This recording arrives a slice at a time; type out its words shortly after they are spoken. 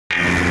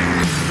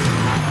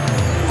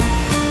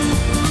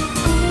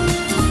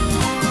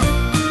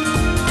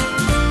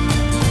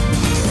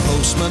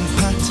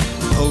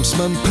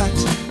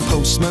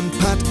Postman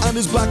Pat and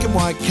his black and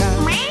white cat.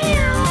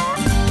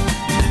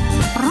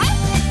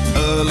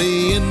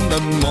 Early in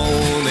the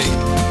morning,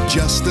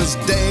 just as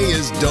day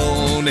is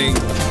dawning,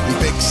 he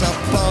picks up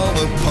all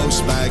the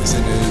post bags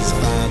in his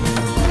van.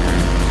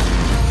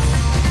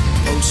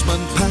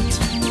 Postman Pat,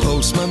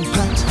 Postman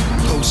Pat,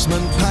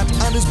 Postman Pat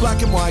and his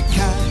black and white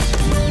cat.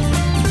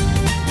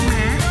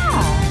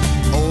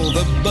 All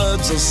the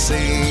birds are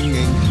singing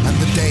and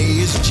the day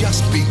is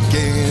just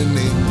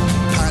beginning.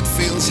 Pat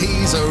feels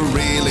he's a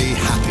really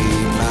happy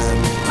man.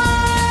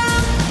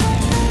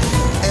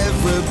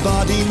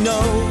 Everybody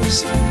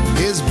knows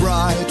his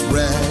bright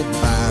red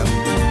van.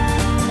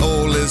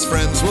 All his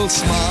friends will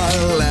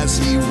smile as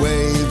he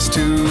waves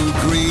to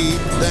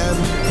greet them.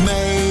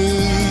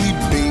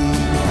 Maybe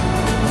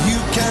you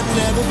can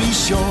never be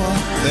sure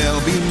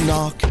there'll be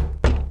knock,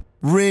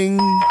 ring,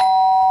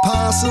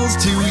 parcels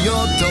to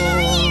your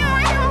door.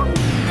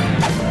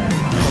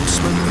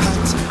 Postman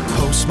Pat,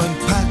 Postman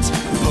Pat,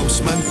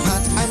 Postman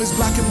Pat and his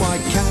black and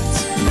white cat.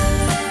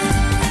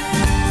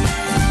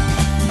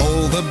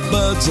 All the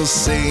birds are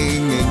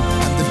singing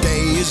and the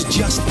day is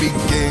just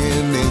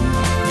beginning.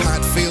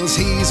 Pat feels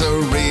he's a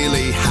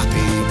really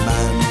happy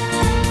man.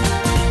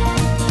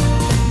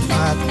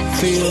 Pat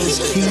feels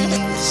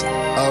he's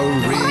a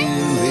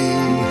really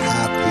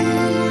happy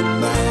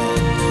man.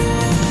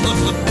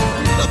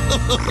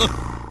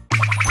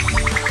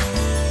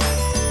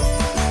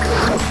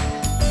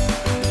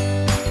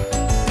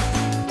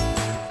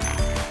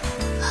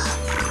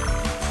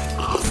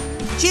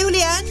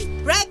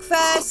 Julian,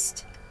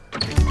 breakfast!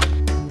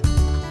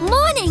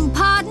 Morning,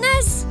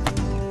 partners!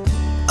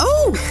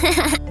 Oh!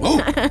 Oh!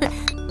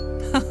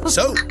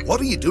 So, what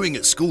are you doing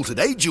at school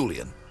today,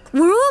 Julian?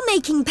 We're all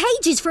making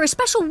pages for a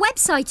special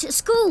website at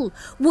school.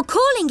 We're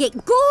calling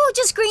it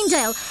Gorgeous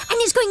Greendale, and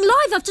it's going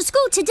live after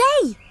school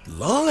today.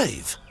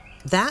 Live?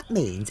 That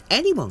means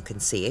anyone can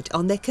see it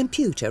on their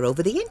computer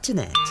over the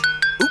internet.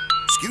 Oh,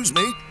 excuse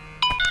me.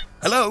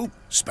 Hello,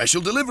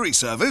 special delivery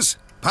service.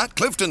 Pat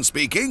Clifton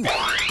speaking.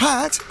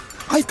 Pat,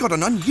 I've got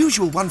an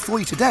unusual one for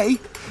you today.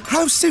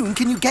 How soon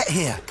can you get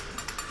here?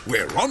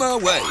 We're on our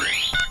way.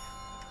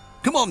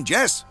 Come on,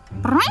 Jess.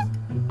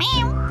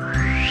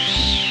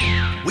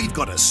 We've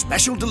got a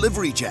special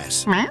delivery,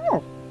 Jess.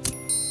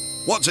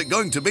 What's it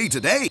going to be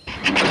today?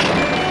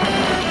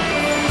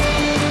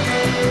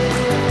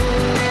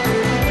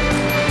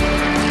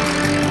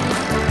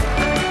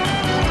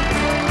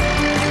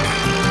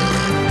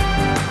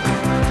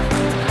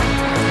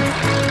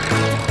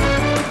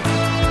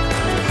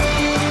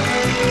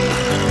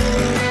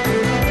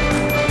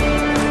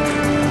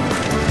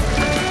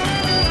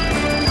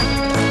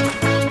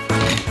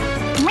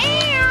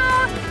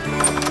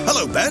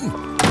 Ben,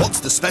 what's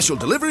the special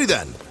delivery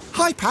then?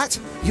 Hi, Pat.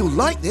 You'll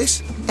like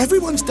this.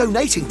 Everyone's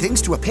donating things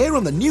to appear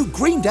on the new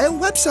Greendale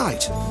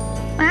website.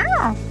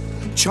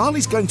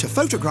 Charlie's going to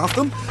photograph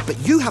them, but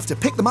you have to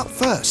pick them up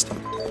first.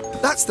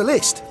 That's the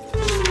list.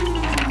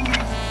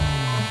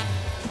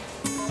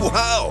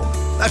 Wow,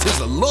 that is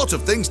a lot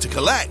of things to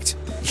collect.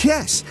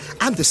 Yes,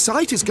 and the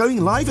site is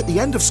going live at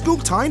the end of school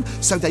time,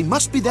 so they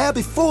must be there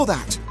before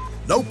that.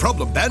 No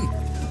problem, Ben.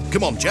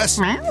 Come on, Jess.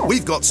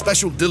 We've got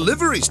special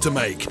deliveries to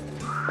make.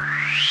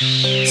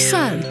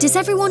 So, does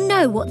everyone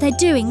know what they're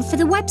doing for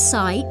the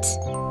website?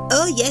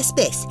 Oh, yes,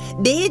 Miss.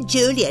 Me and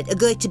Julian are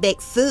going to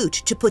make food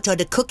to put on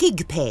a cooking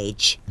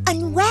page.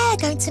 And we're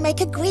going to make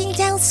a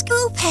Greendale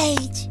school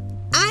page.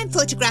 I'm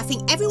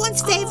photographing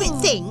everyone's favourite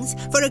things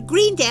for a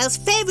Greendale's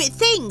favourite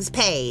things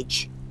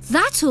page.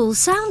 That all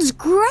sounds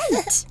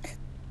great.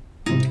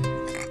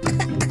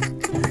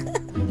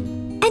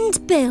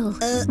 And Bill,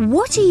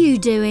 what are you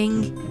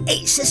doing?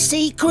 It's a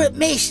secret,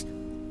 miss,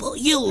 but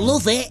you'll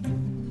love it.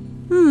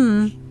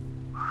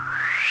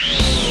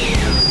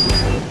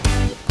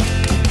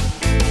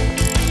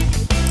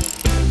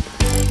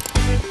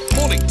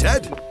 Morning,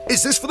 Ted.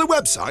 Is this for the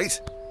website?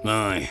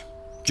 Aye.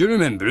 Do you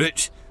remember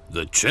it?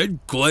 The Ted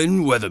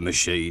Glen weather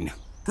machine.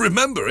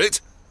 Remember it?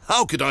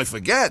 How could I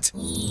forget?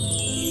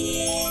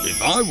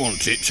 If I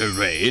want it to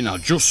rain, I'll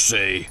just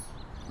say,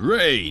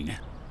 rain.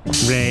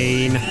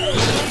 Rain.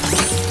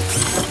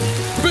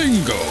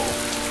 Bingo!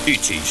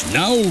 It is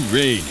now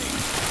raining.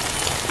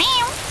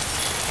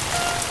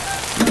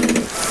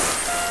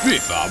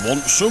 If I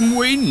want some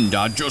wind,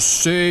 I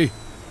just say,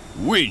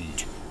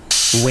 wind.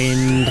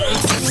 Wind.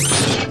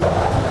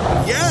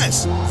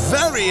 Yes!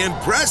 Very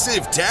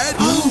impressive, Ted!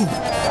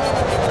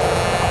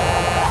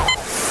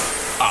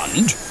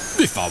 And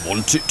if I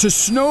want it to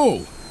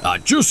snow, I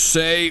just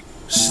say...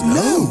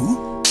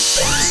 Snow?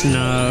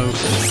 Snow.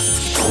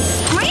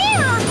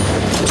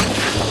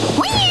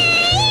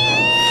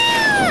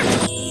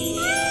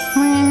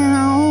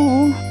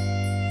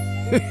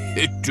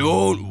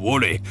 Don't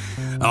worry,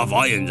 I've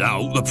ironed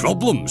out the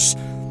problems.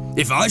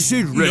 If I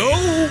said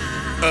rain...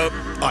 No!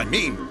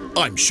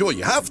 I'm sure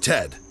you have,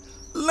 Ted.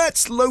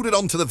 Let's load it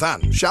onto the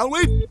van, shall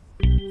we?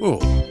 Oh,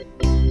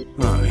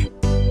 aye.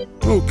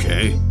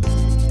 OK.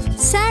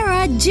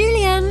 Sara,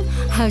 Julian,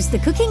 how's the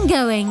cooking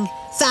going?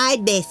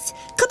 Fine, Miss.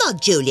 Come on,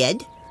 Julian.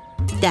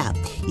 Now,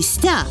 you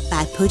start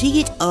by putting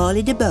it all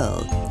in a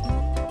bowl.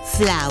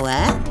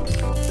 Flour,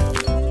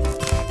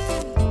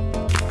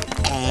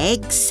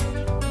 eggs,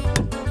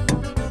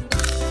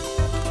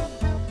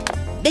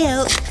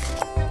 milk,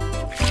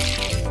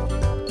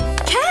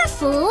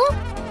 Careful!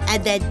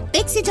 and then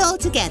mix it all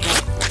together.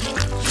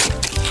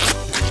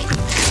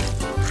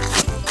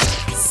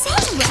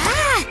 Sara!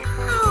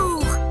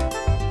 Oh.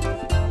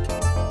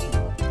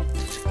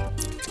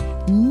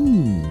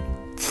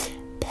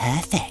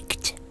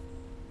 Perfect.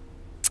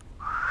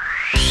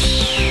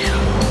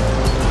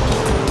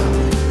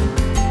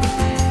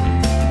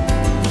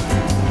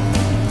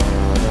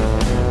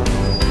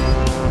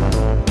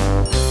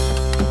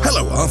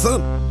 Hello, Arthur.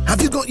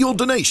 Have you got your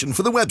donation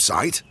for the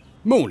website?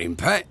 Morning,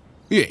 Pat.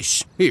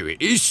 Yes, here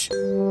it is.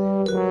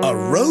 A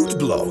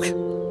roadblock?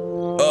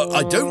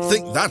 I don't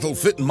think that'll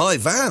fit in my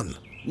van.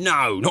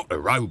 No, not the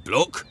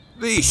roadblock.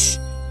 This.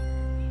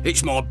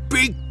 It's my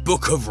big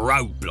book of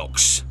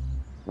roadblocks.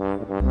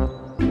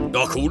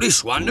 I call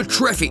this one the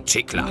traffic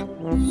tickler.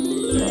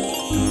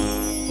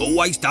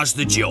 Always does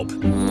the job.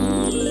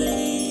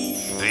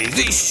 And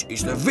this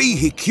is the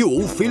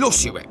vehicle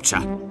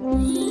velociraptor.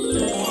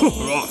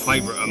 Right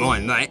favourite of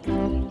mine, that.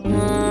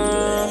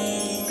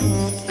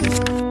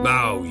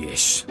 Oh,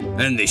 yes.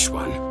 And this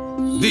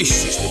one.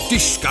 This is the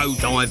disco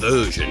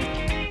diversion.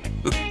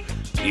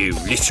 You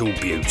little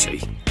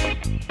beauty.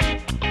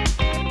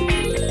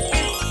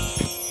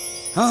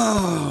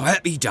 Oh,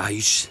 happy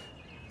days.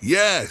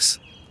 Yes.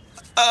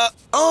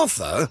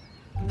 Arthur,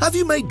 have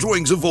you made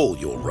drawings of all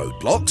your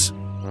roadblocks?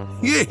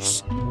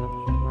 Yes.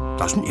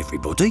 Doesn't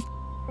everybody?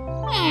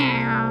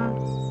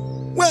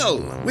 Well,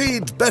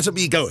 we'd better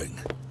be going.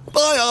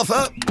 Bye,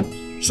 Arthur.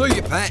 See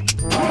you, Pat.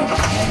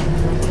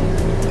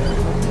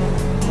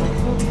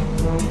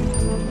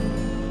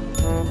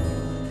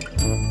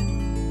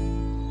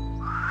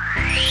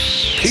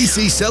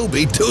 PC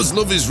Selby does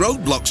love his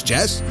roadblocks,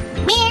 Jess.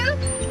 Meow.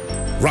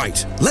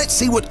 Right, let's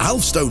see what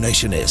Alf's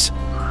donation is.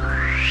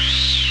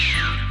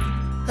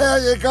 Here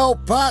you go,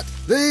 Pat.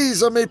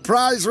 These are me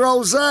prize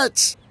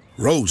rosettes.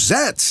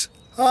 Rosettes?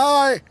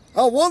 Aye,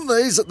 I won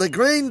these at the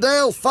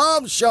Greendale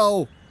Farm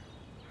Show.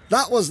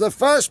 That was the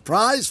first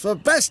prize for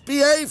best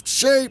behaved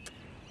sheep.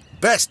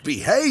 Best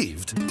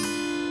behaved?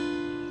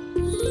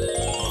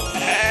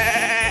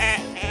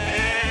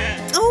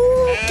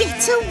 Oh,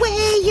 get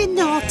away, you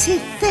naughty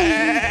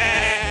thing.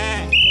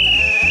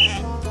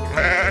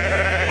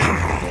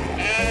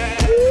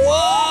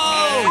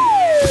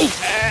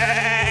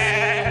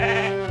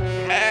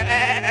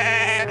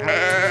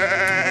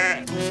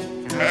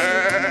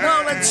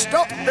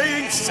 Stop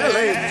being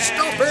silly!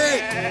 Stop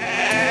it!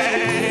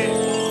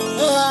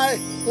 Aye,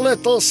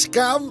 little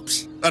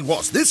scamps. And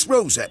what's this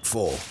rosette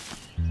for?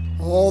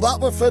 Oh, that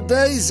were for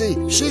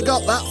Daisy. She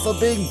got that for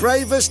being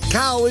bravest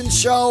cow in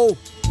show.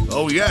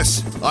 Oh,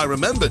 yes, I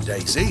remember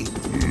Daisy.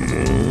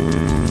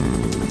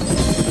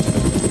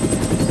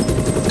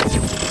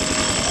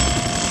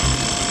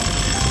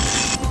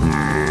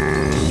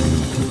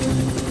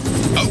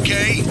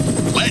 Okay,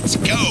 let's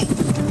go.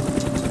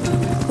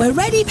 We're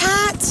ready,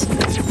 Pat.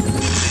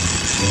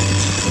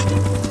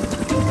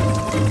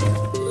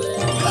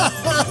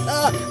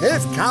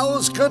 If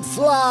cows could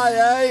fly,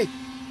 eh?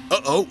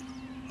 Uh-oh,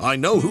 I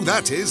know who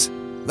that is.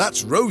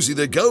 That's Rosie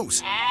the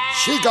goat.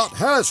 She got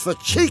hers for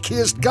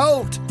cheekiest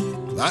goat.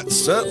 That's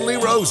certainly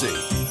Rosie.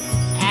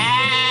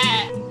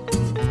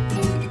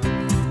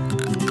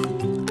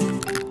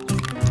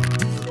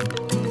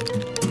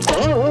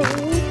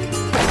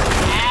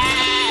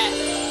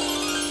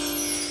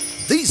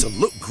 These'll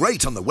look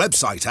great on the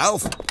website,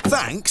 Alf.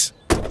 Thanks.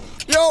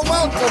 You're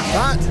welcome,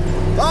 Pat.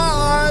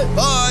 Bye.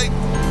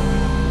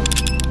 Bye.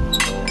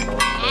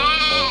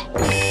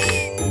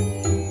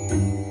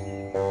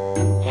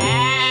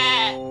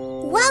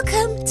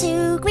 Welcome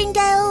to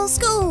Greendale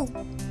School.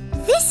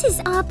 This is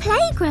our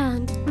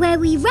playground, where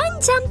we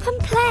run, jump and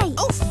play.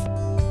 Oof.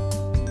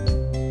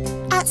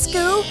 At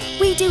school,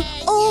 we do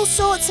all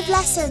sorts of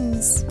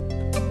lessons.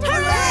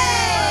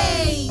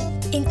 Hooray!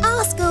 In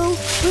our school,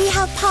 we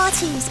have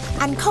parties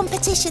and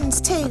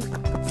competitions too.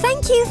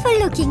 Thank you for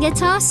looking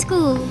at our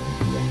school.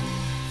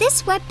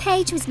 This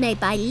webpage was made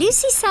by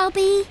Lucy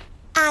Selby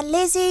And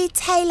Lizzie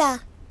Taylor.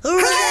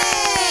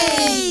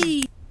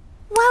 Hooray!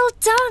 Well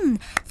done.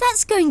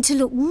 That's going to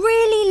look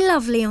really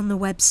lovely on the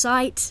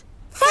website.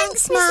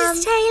 Thanks, Mum.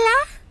 Mrs.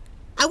 Taylor.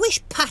 I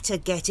wish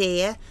Pat'd get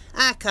here.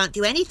 I can't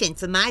do anything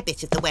for my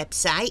bit of the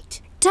website.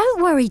 Don't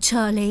worry,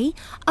 Charlie.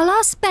 I'll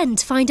ask Ben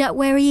to find out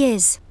where he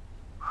is.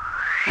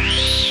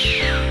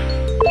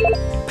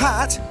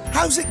 Pat,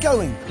 how's it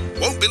going?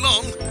 Won't be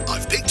long.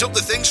 I've picked up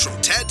the things from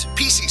Ted,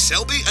 PC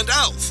Selby and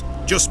Alf.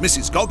 Just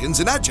Mrs. Goggins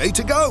and Ajay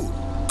to go.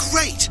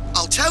 Great.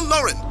 I'll tell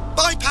Lauren.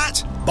 Bye,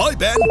 Pat. Bye,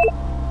 Ben.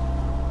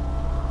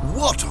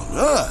 What on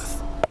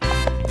earth?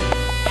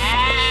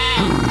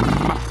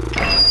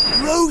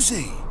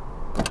 Rosie.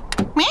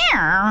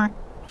 Meow.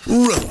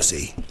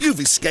 Rosie, you've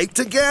escaped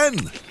again.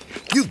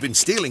 You've been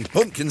stealing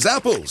Pumpkin's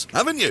apples,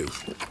 haven't you?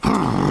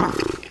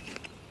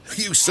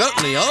 You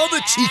certainly are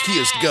the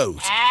cheekiest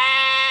goat.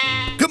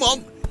 Come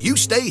on, You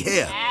stay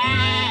here.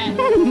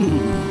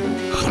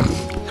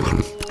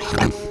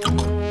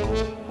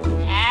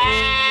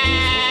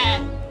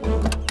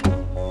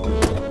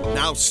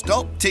 Now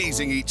stop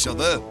teasing each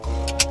other.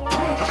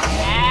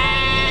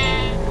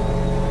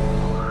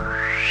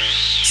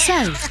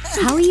 So,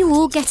 how are you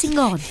all getting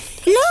on?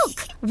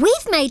 Look,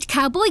 we've made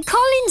Cowboy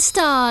Colin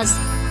stars.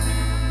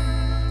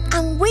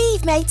 And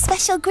we've made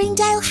special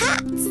Greendale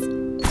hats.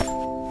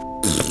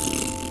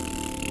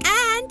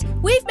 And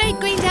we've made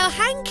Greendale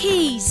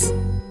hankies.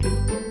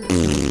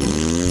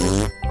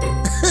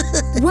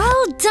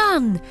 Well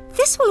done.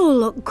 This will all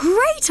look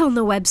great on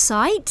the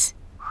website.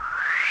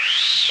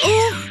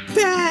 Oh,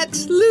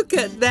 Pat, look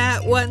at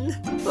that one.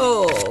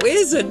 Oh,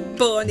 isn't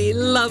Bonnie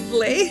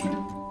lovely?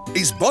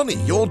 Is Bonnie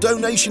your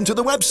donation to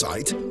the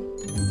website?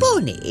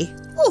 Bonnie?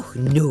 Oh,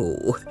 no.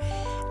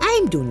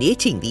 I'm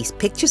donating these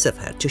pictures of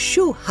her to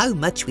show how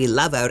much we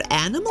love our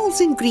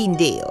animals in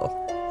Greendale.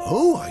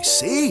 Oh, I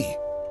see.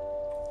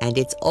 And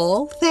it's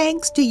all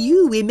thanks to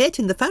you we met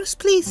in the first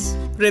place.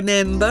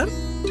 Remember?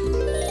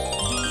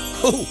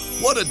 Oh,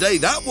 what a day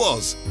that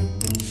was.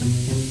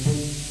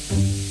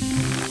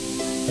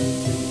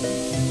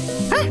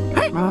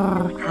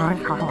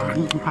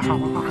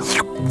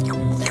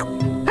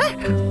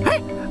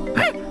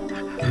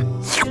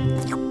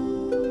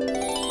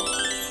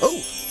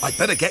 Oh, I'd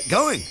better get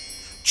going.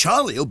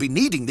 Charlie'll be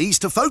needing these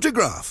to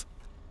photograph.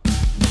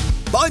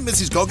 Bye,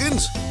 Mrs.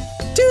 Goggins.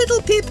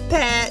 Doodle pip,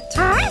 Pat.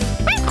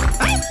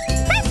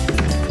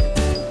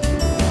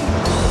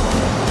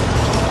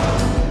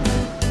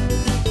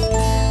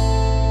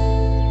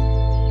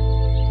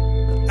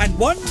 And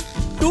 1,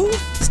 2,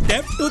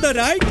 step to the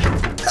right.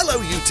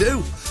 Hello, you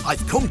two.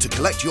 I've come to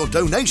collect your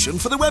donation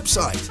for the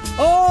website.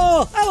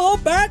 Oh, hello,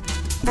 Pat.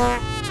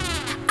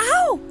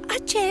 Ow,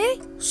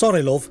 Ajay.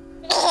 Sorry, love.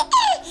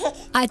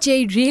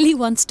 Ajay really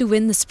wants to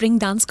win the spring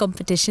dance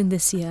competition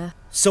this year.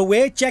 So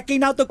we're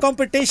checking out the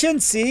competition,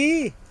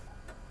 see?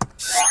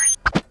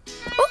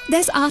 Oh,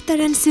 there's Arthur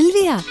and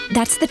Sylvia.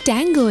 That's the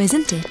tango,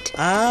 isn't it?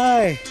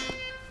 Aye,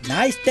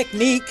 nice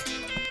technique.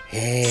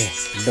 Hey,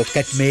 look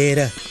at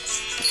Mira.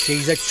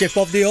 She's a chip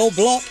of the old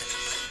block.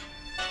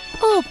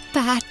 Oh,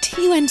 Pat,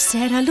 you and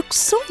Sara look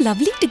so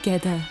lovely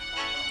together.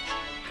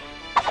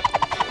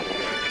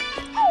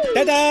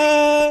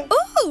 Ta-da!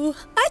 Oh,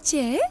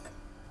 Ajay.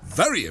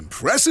 Very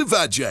impressive,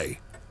 Ajay.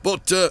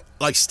 But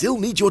I still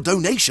need your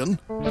donation.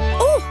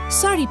 Oh,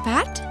 sorry,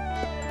 Pat.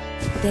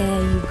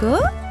 There you go.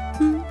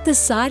 The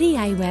sari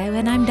I wear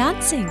when I'm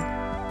dancing.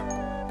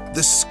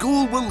 The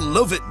school will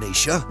love it,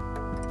 Nisha.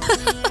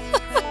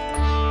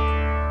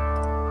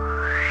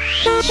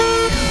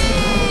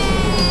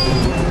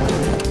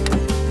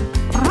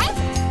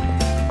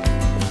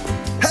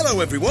 Hello,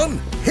 everyone.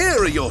 Here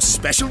are your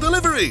special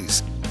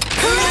deliveries.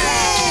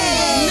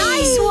 Hooray!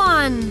 Nice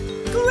one.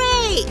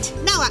 Great.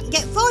 Now I can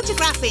get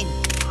photographing.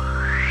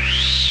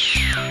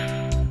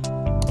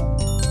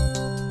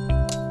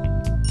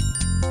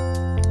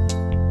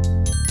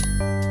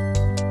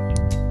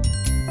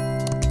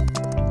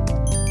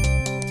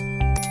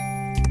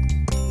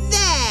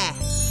 There.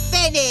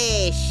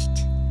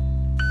 Finished.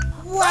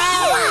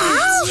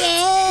 Wow!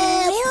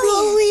 Yeah,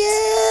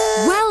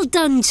 brilliant! Well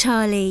done,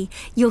 Charlie.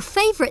 Your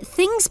favourite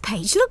things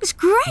page looks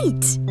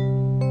great.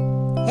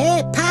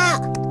 Hey,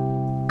 Pat,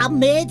 I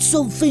made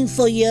something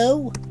for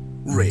you.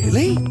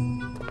 Really?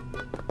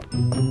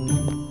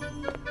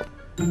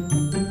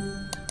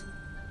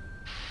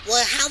 We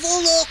have a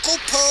local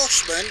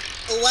postman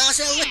who has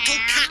a little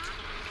cat.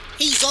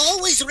 He's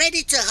always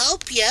ready to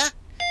help you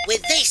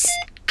with this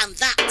and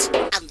that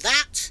and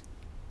that.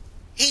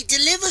 He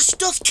delivers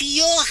stuff to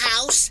your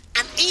house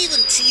and even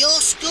to your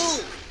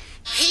school.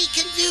 He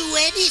can do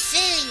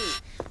anything.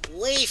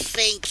 We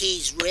think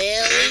he's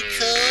really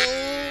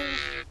cool.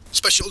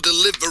 Special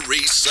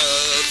delivery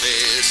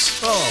service.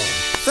 Oh,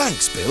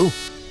 thanks, Bill.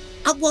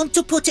 I want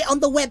to put it on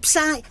the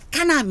website.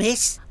 Can I,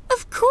 miss?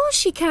 Of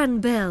course you can,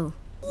 Bill.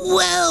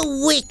 Well,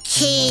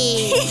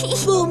 wicked.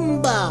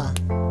 Boomba.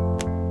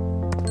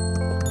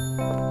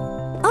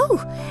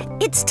 Oh,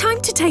 it's time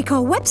to take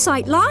our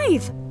website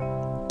live.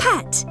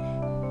 Pat,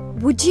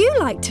 would you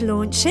like to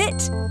launch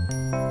it?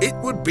 It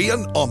would be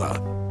an honour.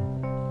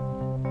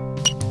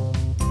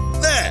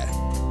 There.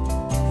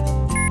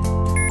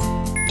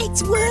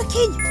 It's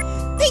working.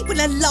 People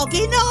are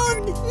logging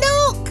on.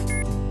 Look.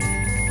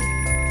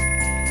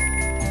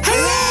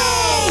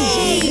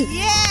 Hooray!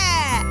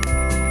 Yeah!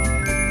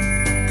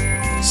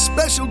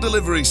 Special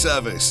delivery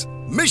service.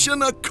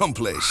 Mission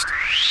accomplished.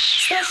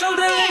 Special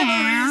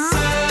delivery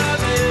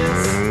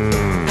service.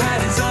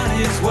 Pat is on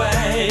his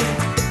way.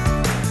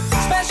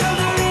 Special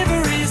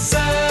delivery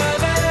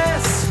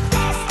service.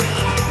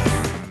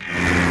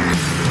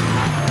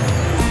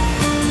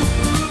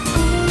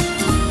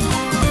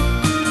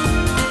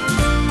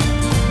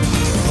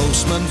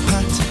 Postman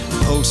Pat,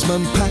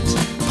 Postman Pat,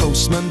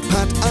 Postman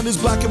Pat and his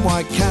black and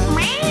white cat.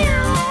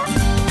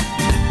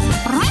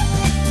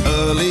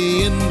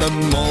 Early in the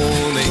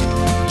morning,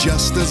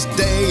 just as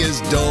day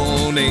is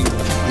dawning,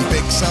 he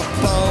picks up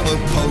all the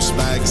post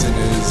bags in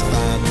his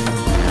van.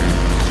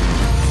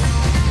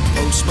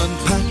 Postman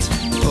Pat,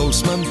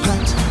 Postman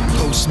Pat,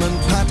 Postman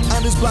Pat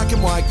and his black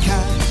and white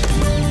cat.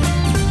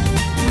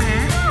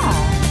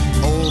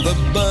 All the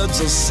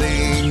birds are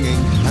singing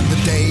and the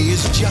day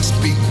is just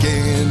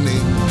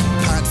beginning.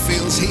 Pat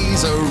feels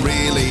he's a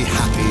really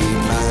happy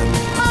man.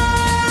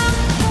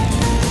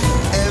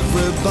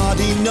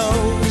 Everybody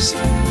knows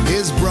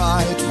his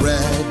bright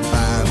red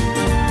band.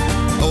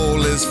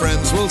 All his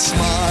friends will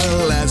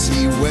smile as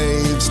he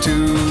waves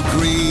to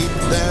greet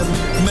them.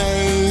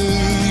 Maybe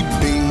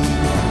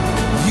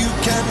you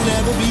can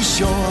never be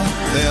sure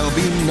there'll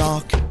be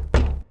knock,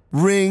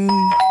 ring,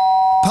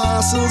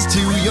 parcels to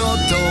your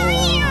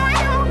door.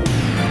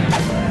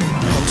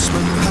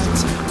 Postman Pat,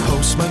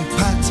 Postman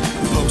Pat,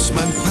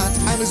 Postman Pat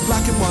and his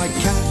black and white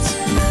cat.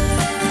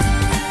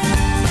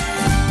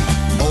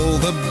 All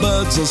the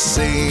birds are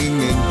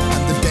singing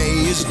and the day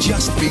is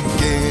just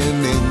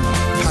beginning.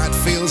 Pat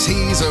feels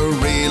he's a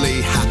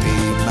really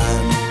happy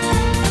man.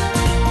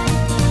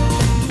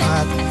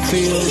 Pat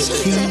feels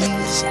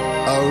he's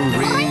a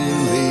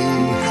really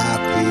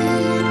happy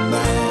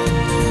man.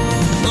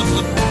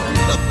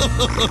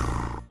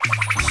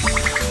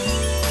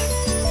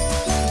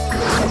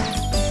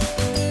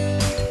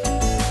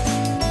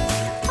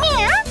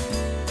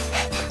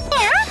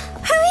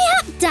 Hurry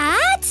up,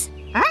 Dad!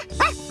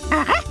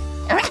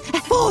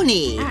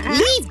 Bonnie,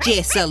 leave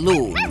Jess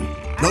alone.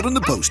 Not in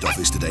the post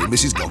office today,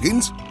 Mrs.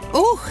 Goggins.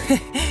 Oh,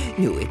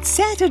 no, it's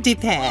Saturday,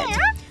 Pat.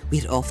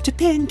 We're off to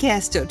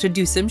Pencaster to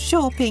do some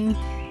shopping.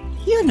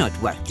 You're not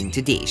working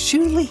today,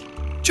 surely?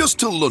 Just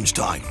till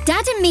lunchtime.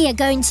 Dad and me are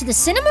going to the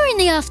cinema in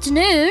the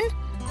afternoon.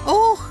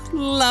 Oh,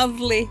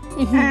 lovely.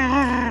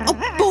 Oh,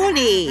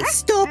 Bonnie,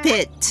 stop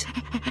it.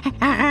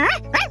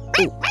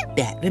 Oh,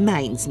 that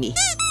reminds me.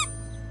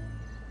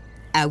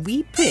 A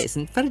wee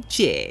present for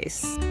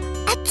Jess.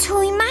 A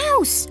toy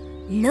mouse.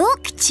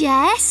 Look,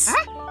 Jess.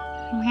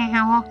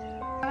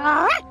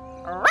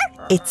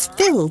 It's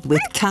filled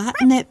with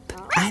catnip.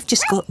 I've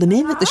just got them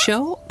in at the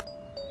shop.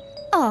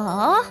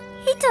 Aw,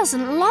 he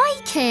doesn't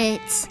like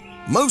it.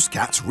 Most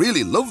cats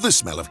really love the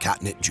smell of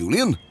catnip,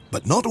 Julian,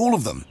 but not all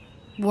of them.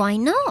 Why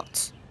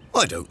not?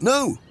 I don't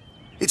know.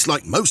 It's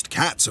like most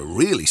cats are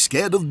really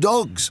scared of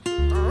dogs.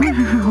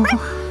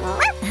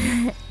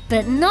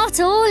 But not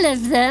all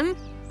of them.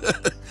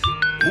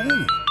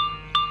 Ooh.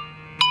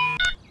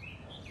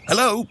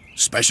 Hello,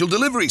 special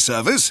delivery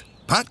service.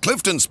 Pat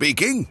Clifton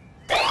speaking.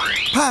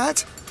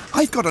 Pat,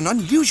 I've got an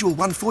unusual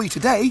one for you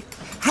today.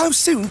 How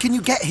soon can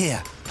you get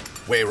here?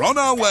 We're on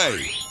our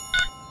way.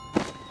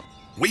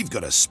 We've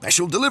got a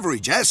special delivery,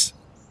 Jess.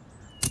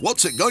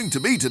 What's it going to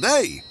be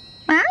today?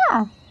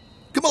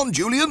 Come on,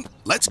 Julian,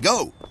 let's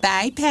go.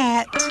 Bye,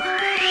 Pat.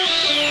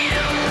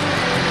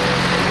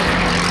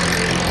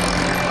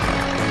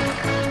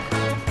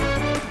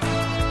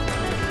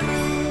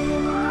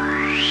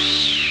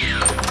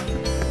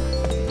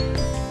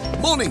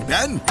 Morning,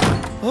 Ben.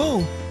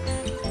 Oh.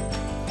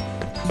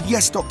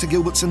 Yes, Dr.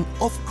 Gilbertson.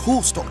 Of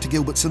course, Dr.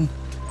 Gilbertson.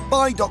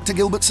 Bye, Dr.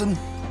 Gilbertson.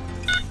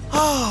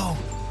 Oh.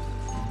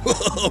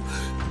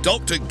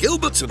 Dr.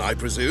 Gilbertson, I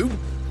presume?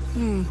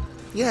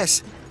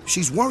 Yes,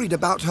 she's worried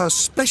about her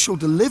special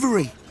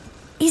delivery.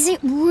 Is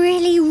it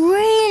really,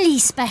 really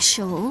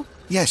special?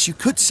 Yes, you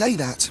could say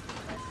that.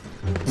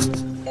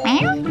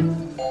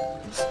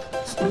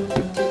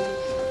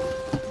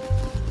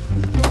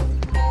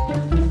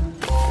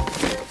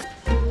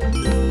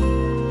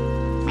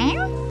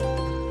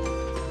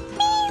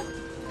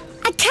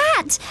 A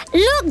cat!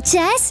 Look,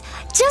 Jess,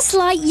 just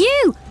like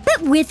you,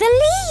 but with a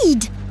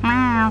lead.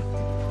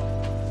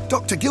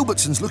 Dr.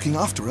 Gilbertson's looking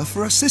after her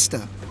for her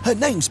sister. Her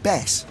name's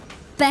Bess.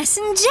 Bess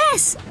and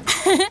Jess.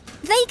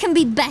 They can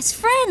be best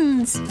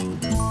friends.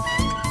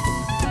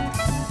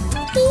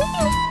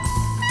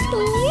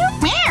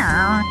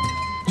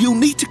 You'll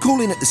need to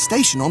call in at the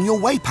station on your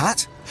way,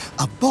 Pat.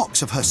 A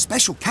box of her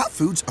special cat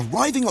food's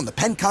arriving on the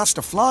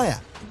Pencaster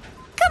flyer.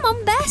 Come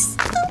on, Bess.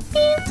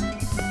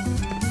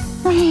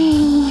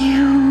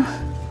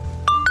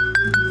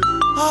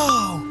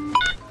 Oh.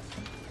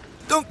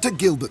 Dr.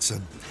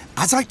 Gilbertson,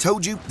 as I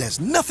told you, there's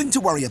nothing to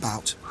worry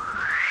about.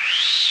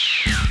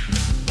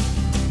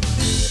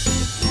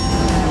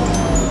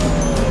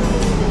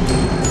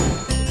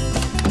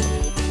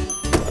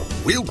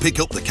 We'll pick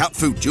up the cat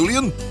food,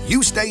 Julian.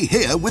 You stay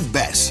here with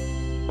Bess.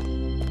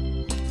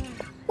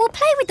 We'll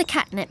play with the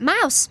catnip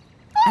mouse.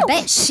 I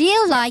bet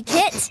she'll like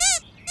it.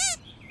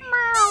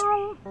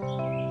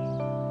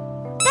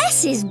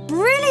 Bess is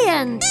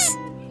brilliant.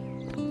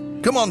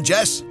 Come on,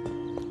 Jess.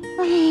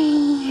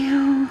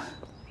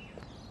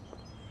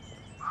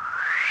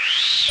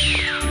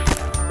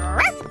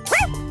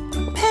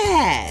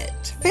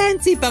 Pat,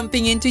 fancy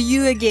bumping into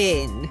you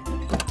again.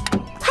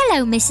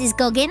 Hello, Mrs.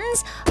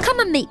 Goggins. Come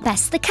and meet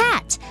Bess the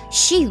cat.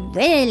 She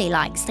really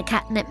likes the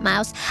catnip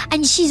mouse,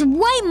 and she's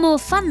way more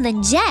fun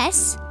than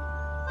Jess.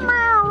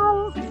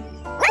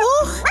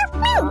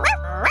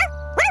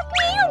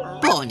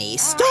 Bonnie,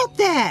 stop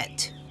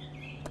that.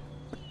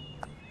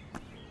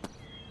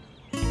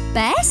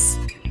 Bess?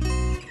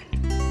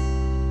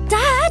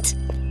 Dad?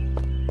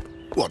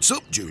 What's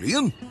up,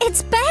 Julian?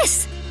 It's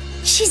Bess.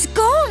 She's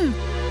gone.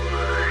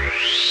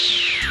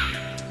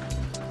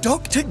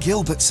 Dr.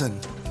 Gilbertson.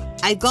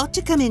 I've got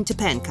to come into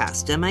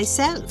Pencaster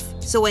myself,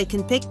 so I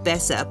can pick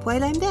Bess up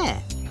while I'm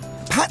there.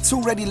 Pat's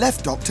already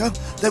left, Doctor,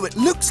 though it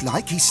looks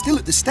like he's still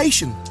at the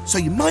station, so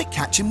you might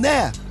catch him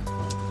there.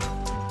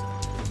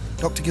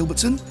 Dr.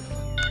 Gilbertson?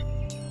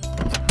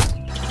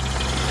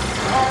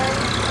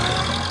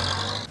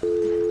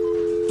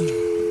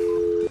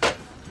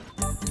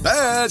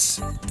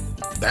 Bess!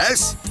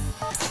 Bess?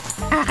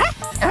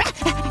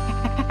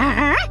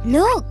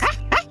 Look,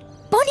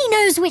 Bonnie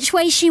knows which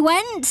way she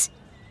went.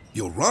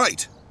 You're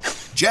right.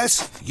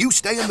 Jess, you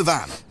stay in the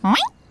van.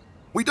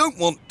 We don't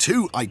want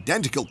two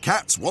identical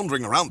cats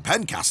wandering around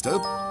Pencaster.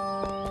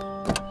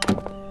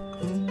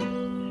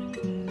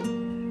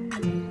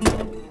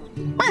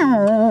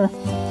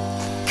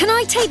 Can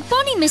I take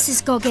Bonnie,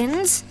 Mrs.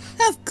 Goggins?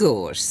 Of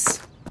course.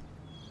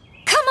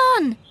 Come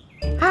on.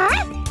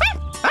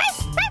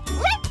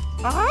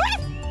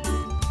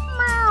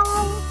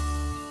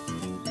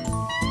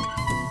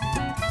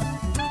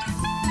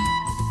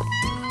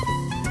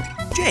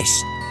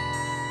 Jess,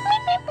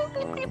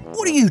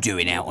 what are you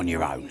doing out on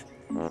your own?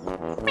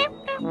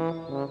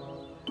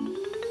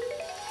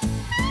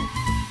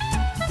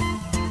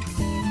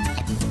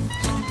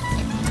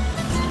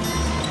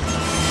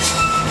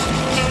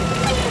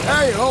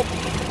 Hey up!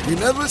 You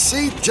never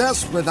see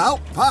Jess without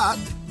Pat.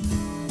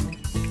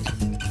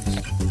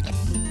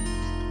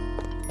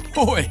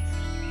 Boy,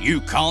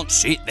 you can't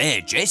sit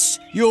there, Jess.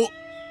 You're...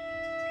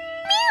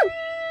 Meow!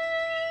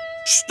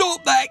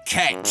 Stop that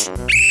cat!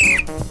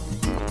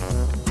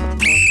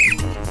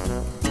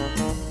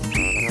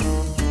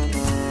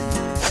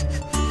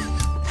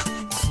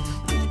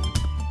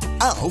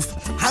 Alf,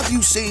 have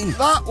you seen...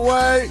 That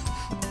way!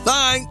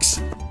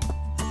 Thanks!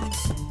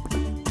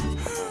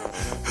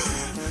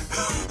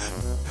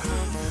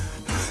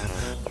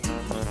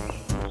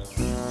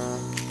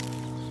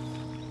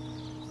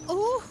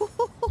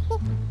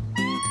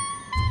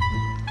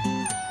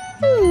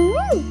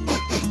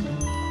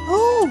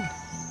 Oh,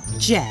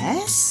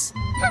 Jess?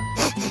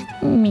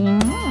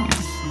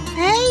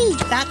 Hey,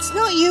 that's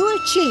not your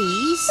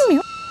cheese.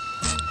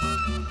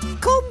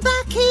 Come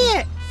back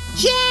here,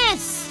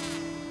 Jess!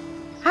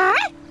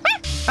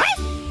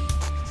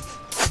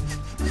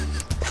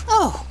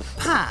 Oh,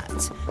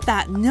 Pat,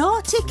 that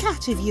naughty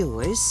cat of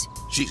yours.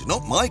 She's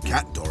not my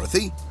cat,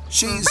 Dorothy.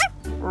 She's...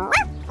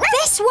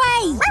 This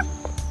way!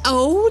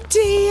 Oh,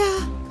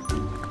 dear.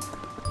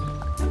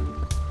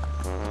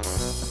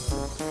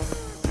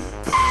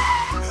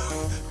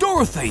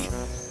 Dorothy,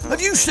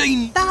 have you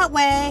seen... That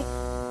way.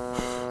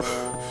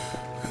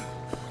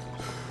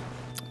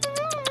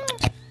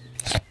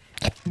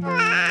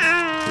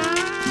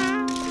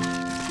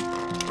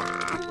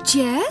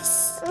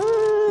 Jess?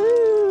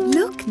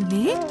 Look,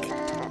 Nick.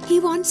 He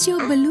wants your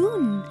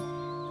balloon.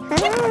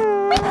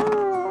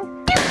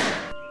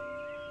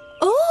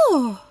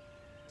 Oh!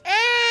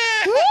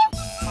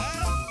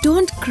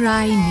 Don't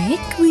cry,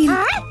 Nick.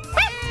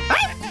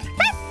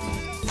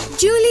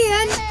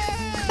 Julian!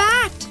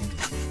 Pat!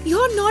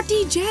 Your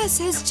naughty Jess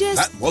has just...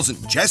 That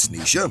wasn't Jess,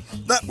 Nisha.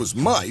 That was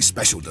my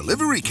special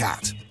delivery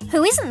cat.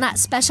 Who isn't that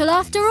special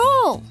after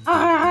all?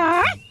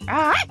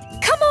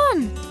 Come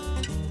on!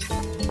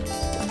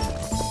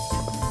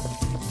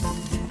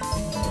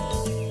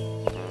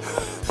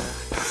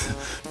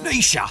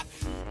 Nisha,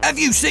 have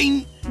you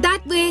seen...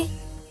 That way.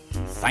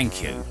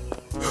 Thank you.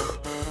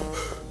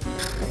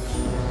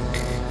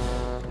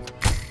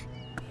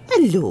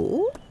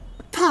 Hello,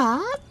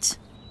 Pat?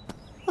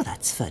 Oh,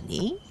 that's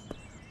funny.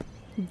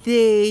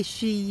 There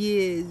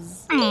she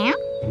is.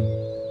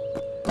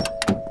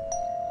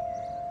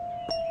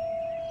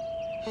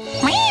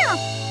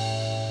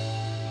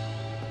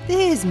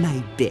 There's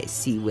my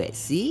Bessie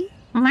Wessie.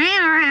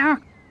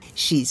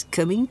 She's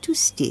coming to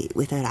stay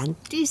with her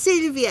Auntie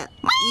Sylvia.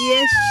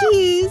 Yes,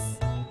 she is.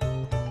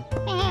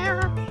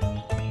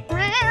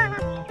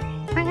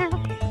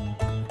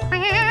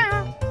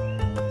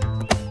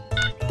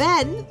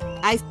 Then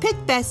I've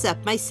picked Bess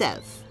up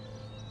myself.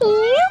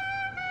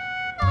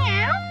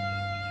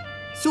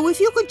 So if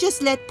you could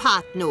just let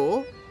Pat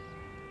know.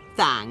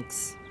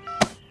 Thanks.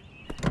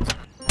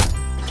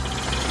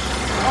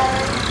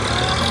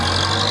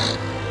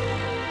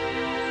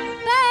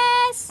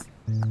 Bess!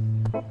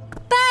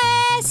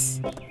 Bess!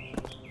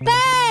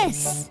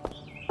 Bess!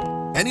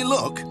 Any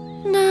luck?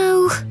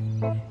 No.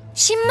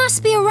 She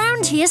must be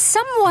around here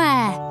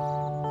somewhere.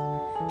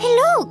 Hey,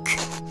 look!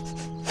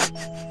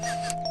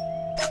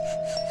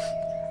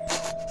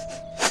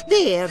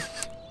 There.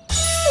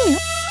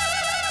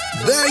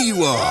 There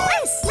you are.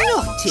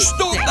 Naughty.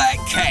 Stop that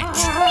cat!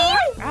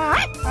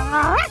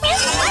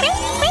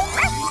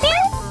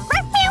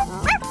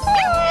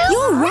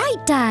 You're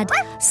right, Dad.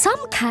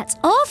 Some cats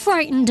are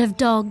frightened of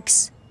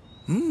dogs.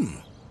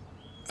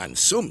 And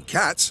some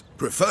cats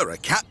prefer a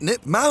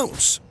catnip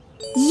mouse.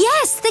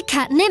 Yes, the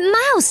catnip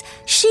mouse.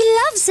 She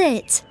loves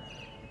it.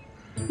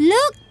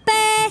 Look,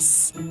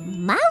 Bess.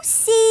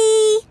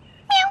 Mousy.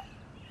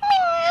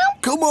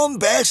 Come on,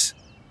 Bess.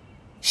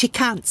 She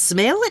can't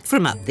smell it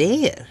from up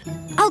there.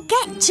 I'll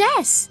get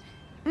Jess.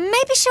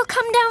 Maybe she'll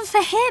come down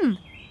for him.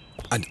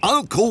 And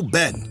I'll call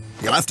Ben.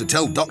 You'll have to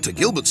tell Dr.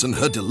 Gilbertson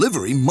her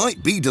delivery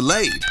might be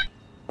delayed.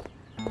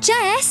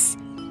 Jess?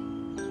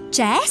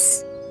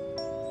 Jess?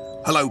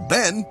 Hello,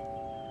 Ben.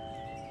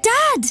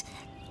 Dad!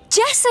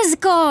 Jess has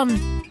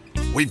gone.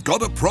 We've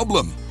got a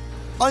problem.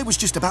 I was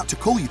just about to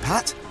call you,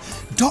 Pat.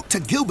 Dr.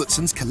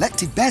 Gilbertson's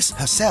collected Bess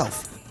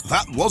herself.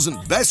 That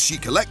wasn't Bess she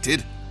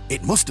collected.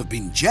 It must have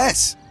been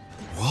Jess.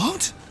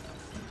 What?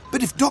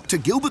 But if Dr.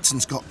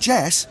 Gilbertson's got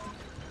Jess,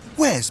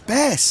 where's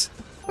Bess?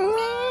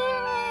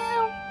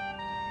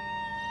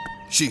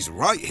 She's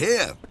right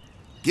here.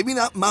 Give me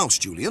that mouse,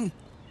 Julian.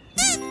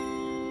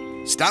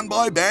 Stand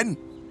by, Ben.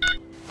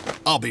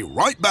 I'll be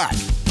right back.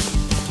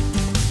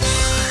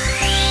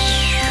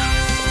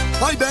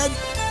 Hi, Ben.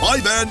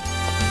 Bye, Ben.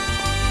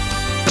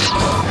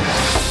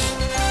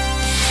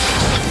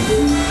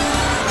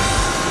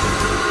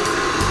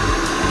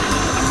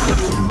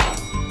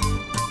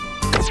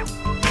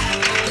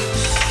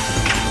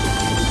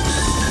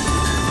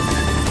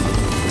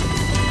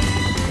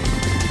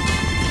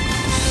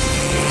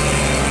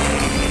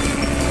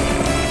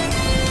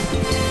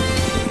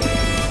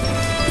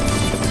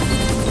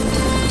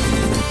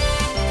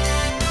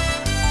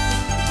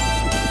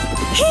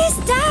 Here's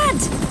Dad!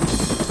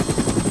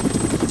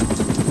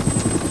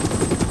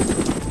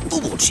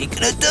 Well, what's he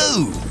gonna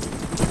do?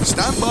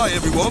 Stand by,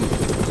 everyone.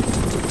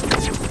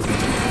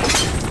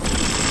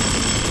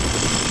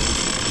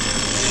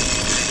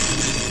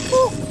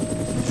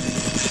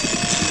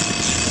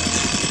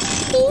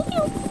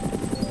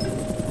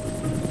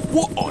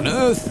 What on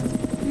earth?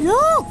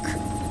 Look!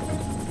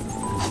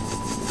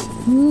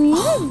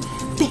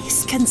 Oh,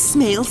 Bess can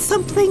smell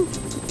something.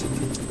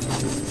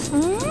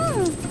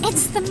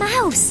 It's the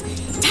mouse.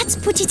 Dad's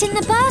put it in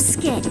the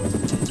basket.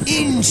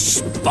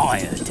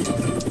 Inspired.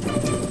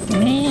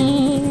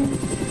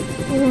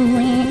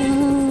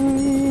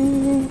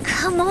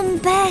 Come on,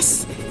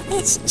 Bess.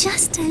 It's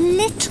just a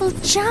little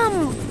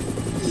jump.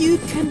 You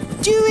can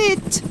do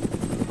it.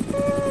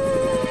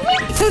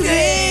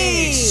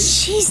 Yes!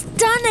 She's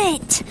done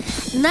it.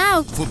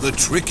 Now, For the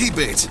tricky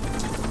bit.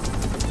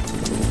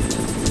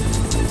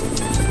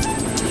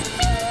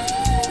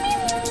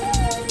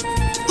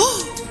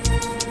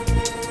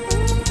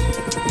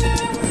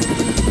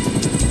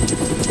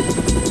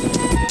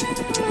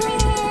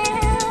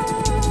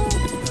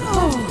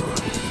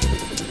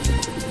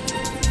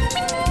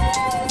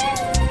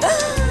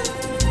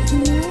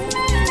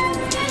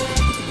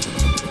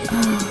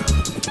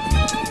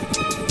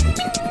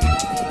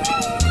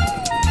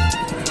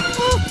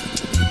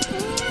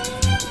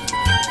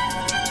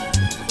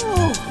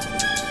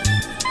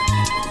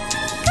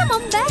 come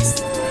on,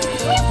 Bess.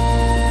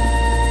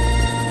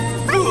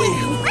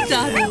 Well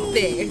done,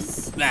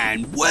 Bess.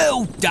 Man,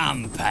 well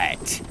done,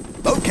 Pat.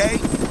 Okay,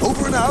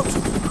 over and out.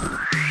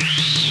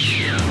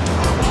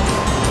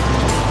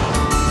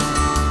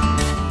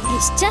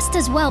 It's just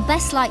as well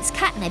Bess likes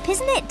catnip,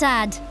 isn't it,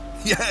 Dad?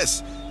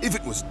 Yes, if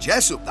it was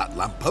Jess up that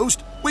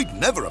lamppost, we'd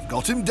never have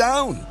got him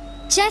down.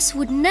 Jess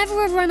would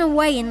never have run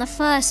away in the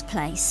first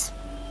place.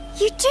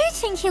 You do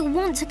think he'll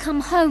want to come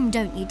home,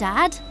 don't you,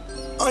 Dad?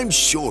 I'm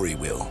sure he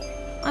will.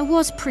 I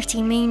was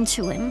pretty mean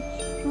to him.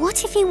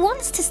 What if he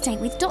wants to stay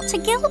with Dr.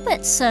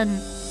 Gilbertson?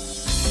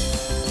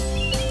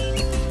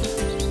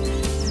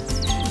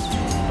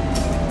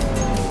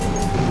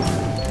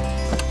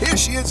 Here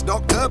she is,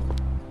 Doctor.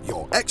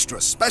 Your extra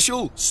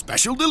special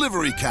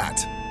delivery cat.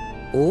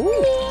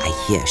 Oh,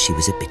 I hear she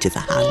was a bit of a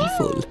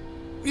handful.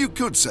 You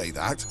could say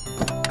that.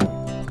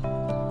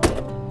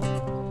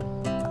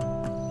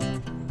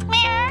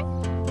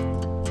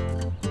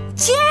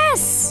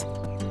 Jess!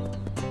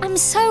 I'm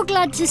so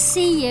glad to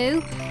see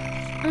you.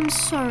 I'm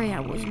sorry I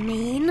was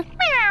mean.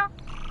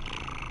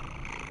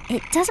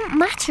 It doesn't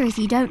matter if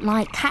you don't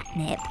like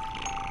catnip.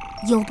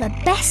 You're the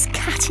best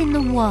cat in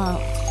the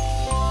world.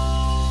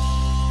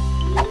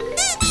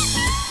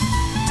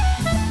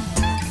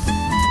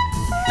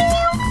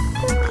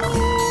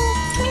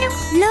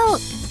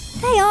 Look,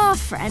 they are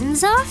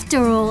friends after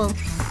all.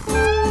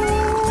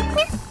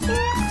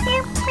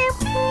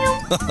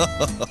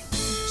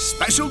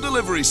 Special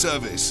delivery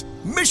service.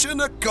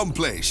 Mission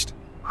accomplished.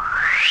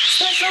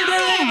 Special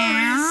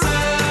delivery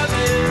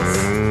service.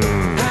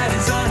 Pat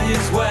is on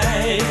his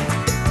way.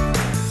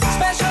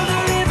 Special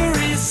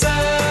delivery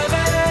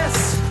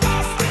service.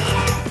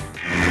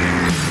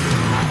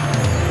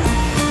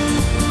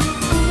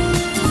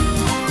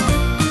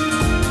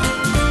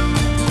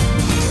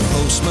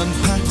 Postman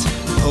Pat,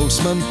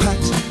 Postman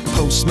Pat,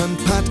 Postman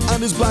Pat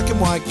and his black and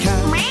white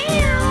cat.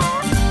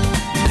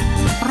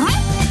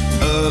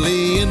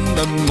 Early in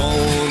the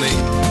morning,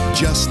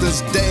 just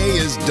as day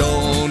is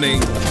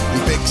dawning, he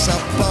picks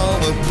up all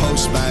the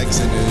post bags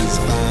in his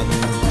van.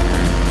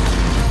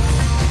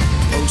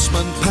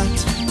 Postman Pat,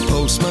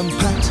 Postman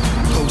Pat,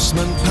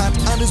 Postman Pat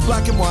and his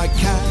black and white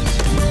cat.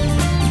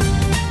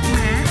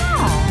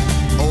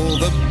 All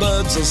the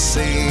birds are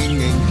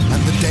singing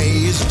and the day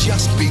is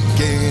just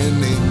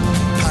beginning.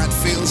 Pat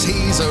feels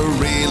he's a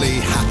really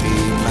happy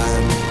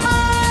man.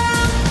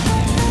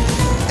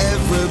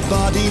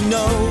 Everybody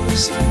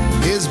knows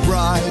his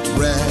bright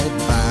red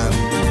band.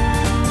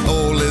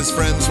 All his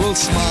friends will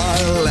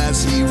smile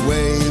as he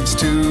waves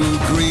to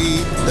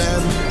greet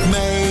them.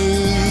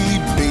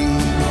 Maybe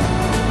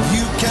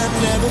you can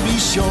never be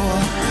sure.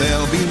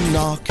 There'll be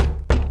knock,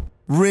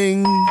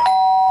 ring,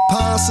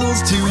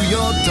 parcels to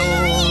your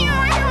door.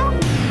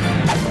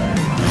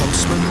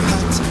 Postman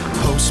Pat,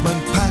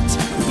 Postman Pat,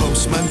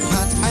 Postman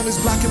Pat and his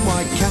black and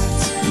white cat.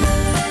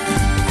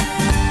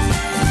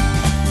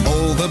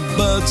 All the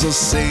birds are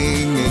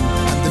singing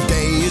and the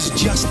day is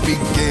just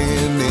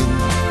beginning.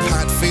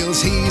 Pat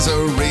feels he's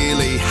a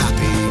really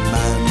happy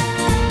man.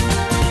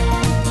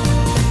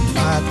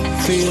 Pat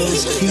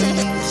feels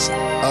he's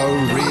a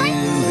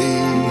really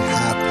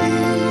happy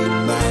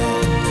man.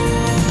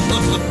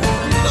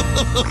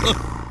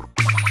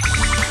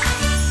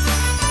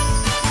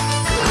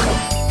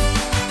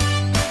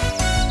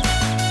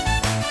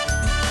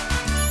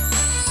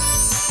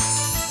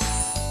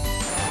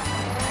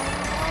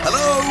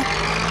 Hello?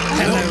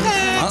 Hello,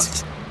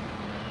 Pat.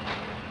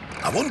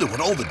 I wonder what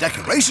all the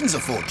decorations are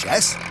for,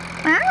 Jess.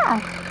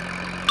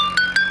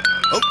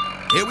 Oh,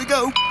 here we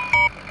go.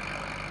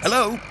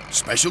 Hello,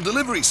 special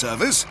delivery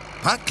service.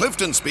 Pat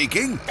Clifton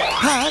speaking.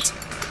 Pat,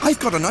 I've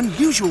got an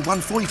unusual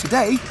one for you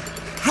today.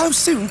 How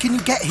soon can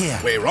you get here?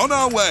 We're on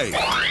our way.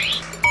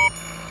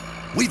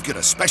 We've got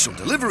a special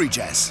delivery,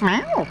 Jess.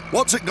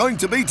 What's it going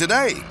to be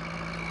today?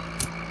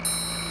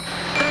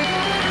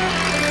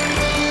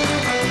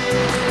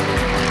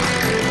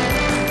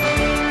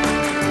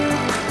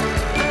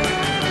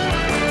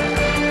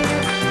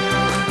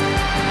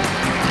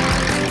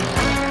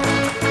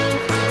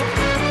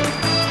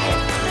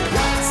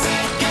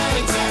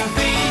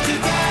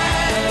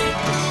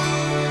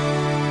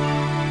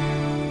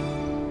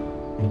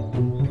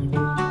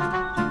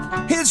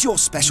 Here's your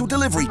special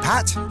delivery,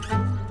 Pat.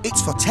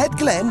 It's for Ted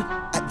Glenn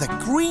at the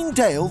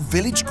Greendale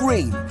Village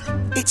Green.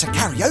 It's a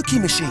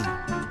karaoke machine.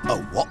 A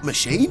what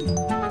machine?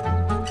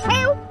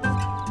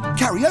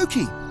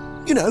 Karaoke.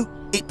 You know,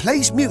 it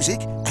plays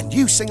music and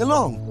you sing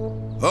along.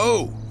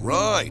 Oh,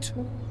 right.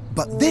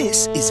 But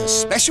this is a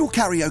special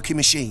karaoke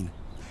machine.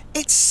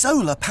 It's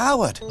solar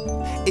powered.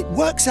 It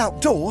works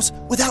outdoors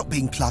without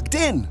being plugged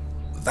in.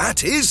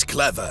 That is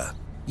clever.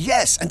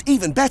 Yes, and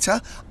even better,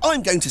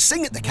 I'm going to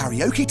sing at the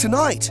karaoke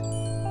tonight.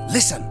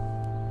 Listen.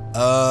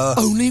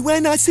 Only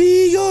when I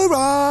see your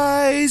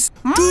eyes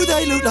do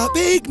they look like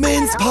big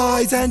mince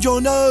pies, and your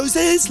nose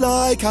is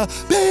like a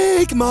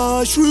big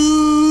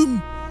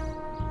mushroom.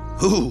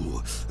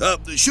 Ooh,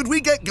 should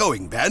we get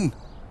going, Ben?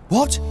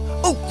 What?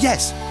 Oh,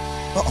 yes.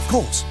 Of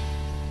course.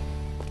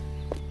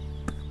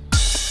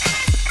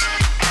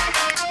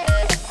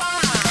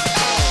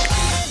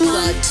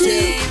 One,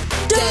 two,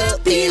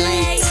 don't be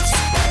late.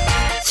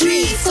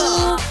 3, 4,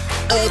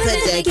 open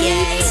the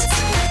gate.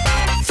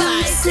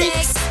 5,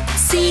 6,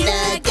 see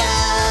the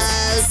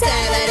girls.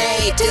 7,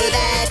 8, do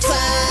their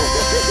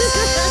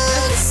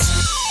twirls.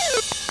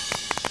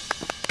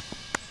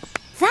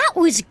 That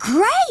was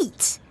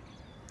great!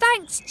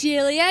 Thanks,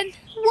 Julian.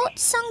 What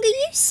song are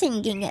you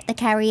singing at the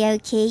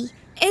karaoke?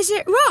 Is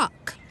it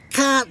rock?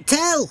 Can't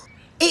tell.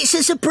 It's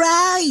a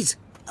surprise.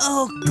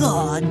 Oh,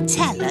 God,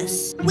 tell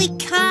us. We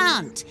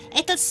can't.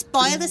 It'll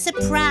spoil the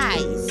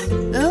surprise.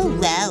 Oh,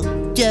 well,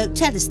 don't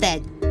tell us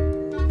then.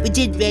 We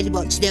didn't really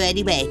want to know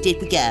anyway, did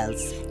we,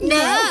 girls?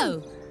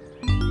 No.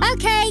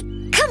 OK,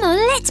 come on,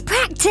 let's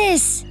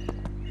practice.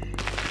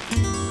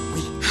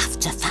 We have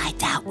to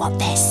find out what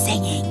they're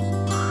singing.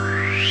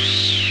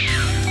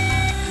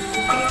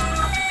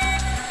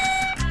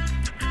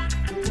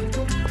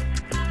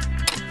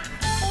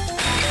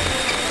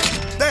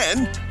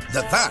 Ben,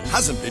 the van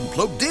hasn't been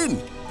plugged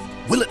in.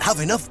 Will it have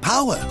enough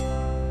power?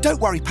 Don't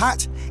worry,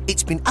 Pat.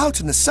 It's been out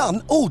in the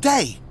sun all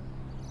day.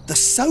 The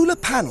solar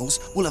panels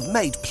will have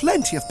made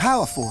plenty of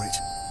power for it.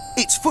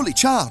 It's fully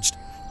charged,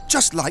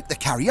 just like the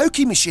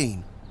karaoke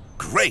machine.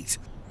 Great.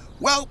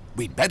 Well,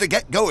 we'd better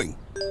get going.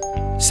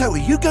 So are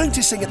you going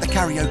to sing at the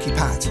karaoke,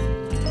 Pat?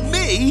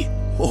 Me?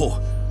 Oh,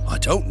 I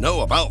don't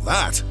know about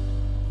that.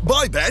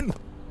 Bye, Ben.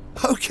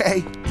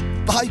 OK.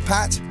 Bye,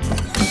 Pat.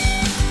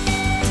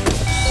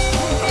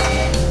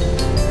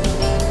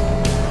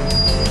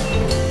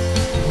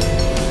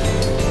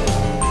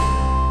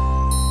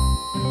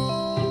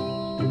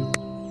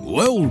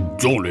 Well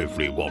done,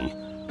 everyone.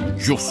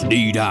 Just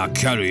need our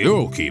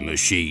karaoke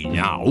machine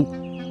now.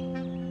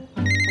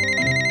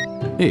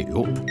 Hey,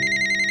 up.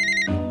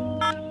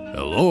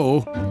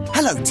 Hello?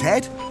 Hello,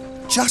 Ted.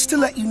 Just to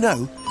let you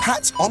know,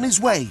 Pat's on his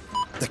way.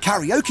 The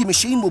karaoke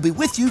machine will be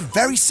with you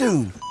very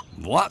soon.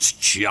 That's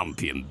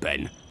champion,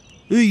 Ben.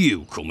 Are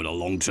you coming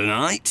along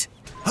tonight?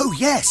 Oh,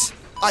 yes.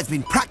 I've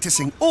been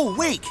practicing all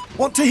week.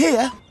 Want to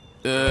hear?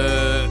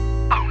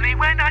 Only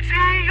when I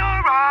see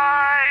your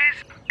eyes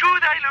do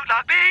they look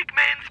like big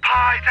mince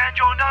pies, and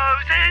your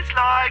nose is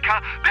like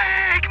a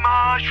big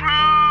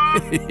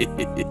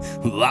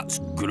mushroom. That's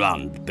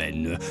grand,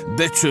 Ben.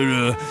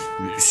 Better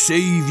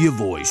save your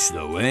voice,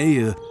 though,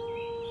 eh?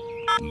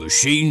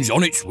 Machine's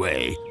on its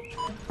way.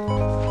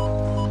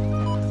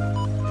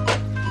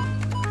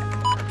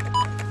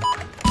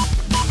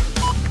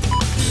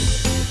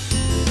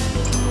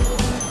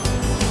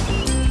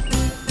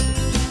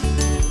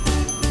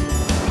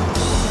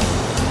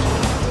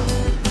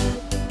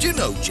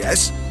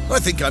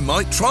 think I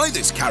might try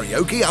this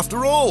karaoke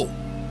after all.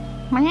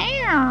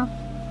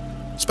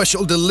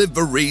 Special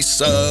delivery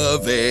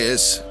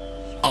service.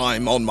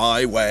 I'm on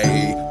my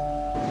way.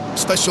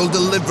 Special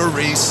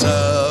delivery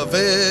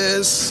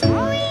service.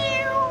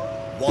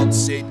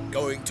 What's it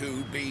going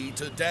to be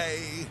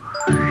today?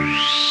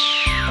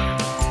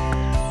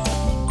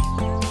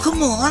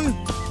 Come on,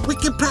 we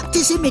can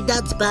practice in my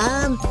dad's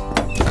barn.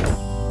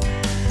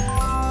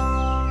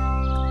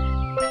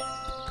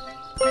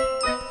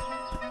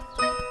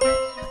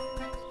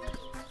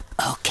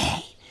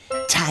 OK,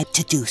 time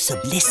to do some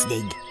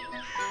listening.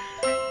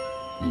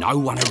 No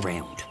one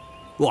around.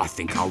 Well, I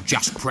think I'll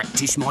just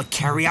practice my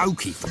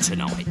karaoke for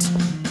tonight.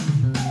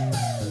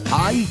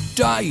 Hey,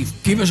 Dave,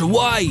 give us a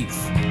wave.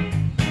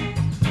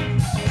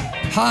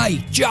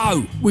 Hey,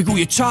 Joe, wiggle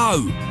your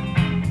toe.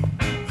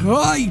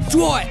 Hey,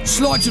 Dwight,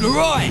 slide to the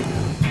right.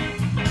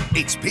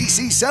 It's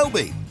PC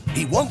Selby.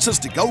 He wants us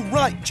to go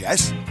right,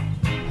 Jess.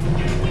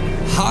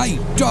 Hey,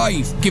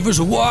 Dave, give us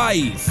a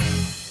wave.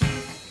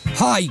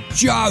 Hey,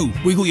 Joe,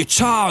 wiggle your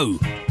toe.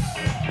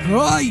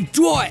 Hey,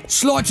 Dwight,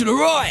 slide to the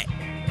right.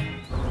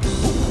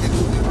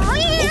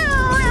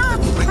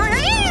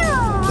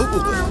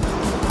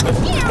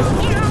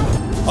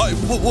 I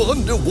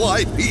wonder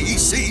why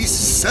PC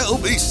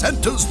Selby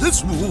sent us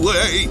this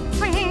way.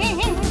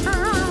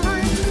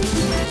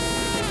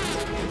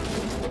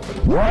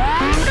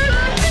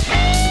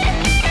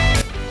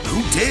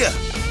 Oh dear!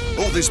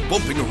 All this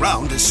bumping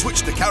around has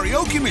switched the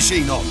karaoke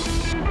machine on.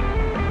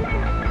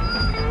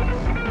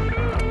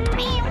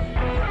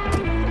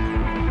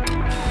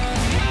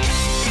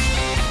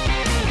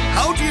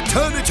 How do you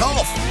turn it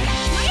off?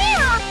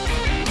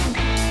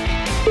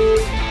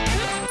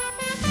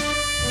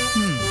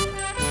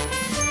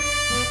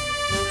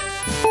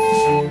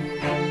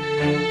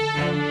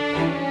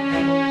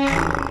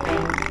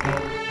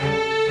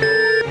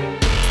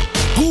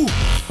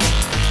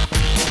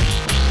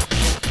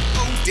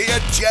 Dear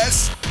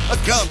Jess, I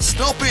can't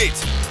stop it.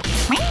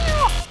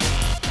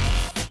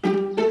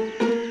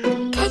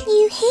 Can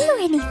you hear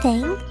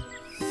anything?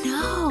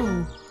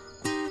 No.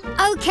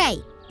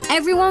 OK,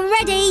 everyone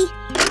ready?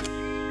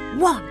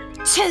 1,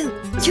 2,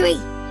 3.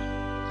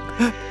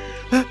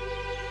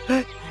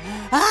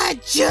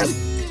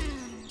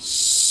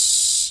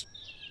 Shh.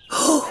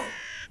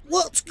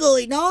 What's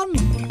going on?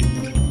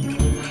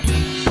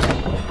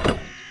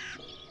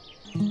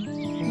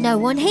 No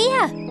one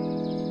here.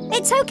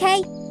 It's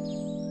OK.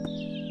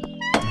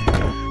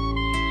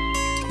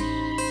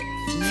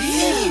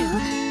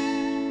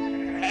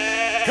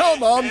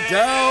 Come on,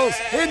 girls,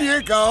 in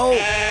you go.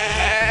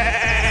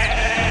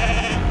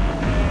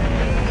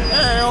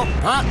 Hey up,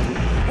 Pat.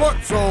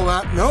 What's all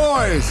that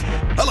noise?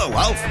 Hello,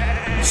 Alf.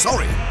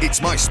 Sorry,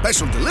 it's my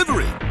special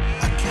delivery.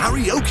 A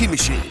karaoke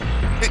machine.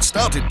 It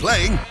started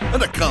playing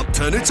and I can't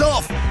turn it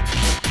off.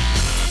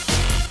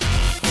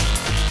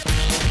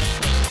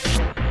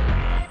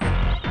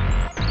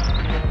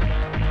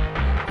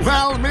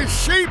 Well, me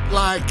sheep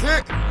like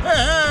it.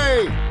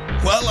 Hey!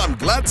 Well, I'm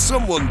glad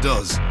someone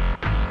does.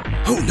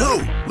 Oh no,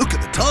 look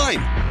at the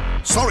time.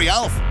 Sorry,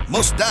 Alf,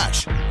 must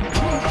dash.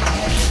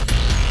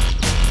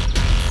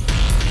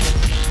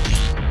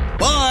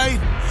 Bye.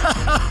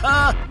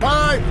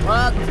 Bye,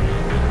 Pat.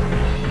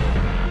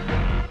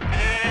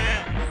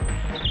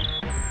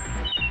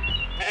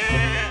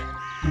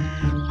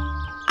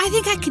 I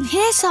think I can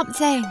hear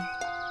something.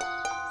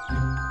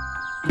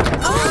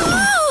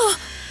 Oh!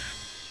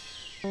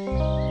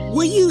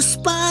 Were you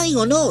spying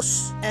on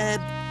us?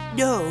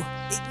 No.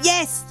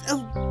 Yes.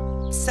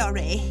 Oh,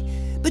 sorry.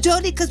 But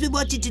only because we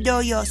wanted to know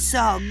your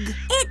song.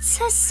 It's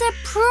a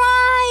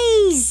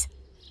surprise!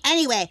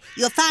 Anyway,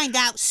 you'll find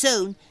out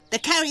soon. The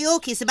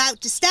karaoke's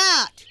about to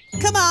start.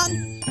 Come on.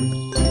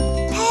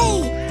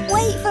 Hey,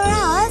 wait for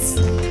us.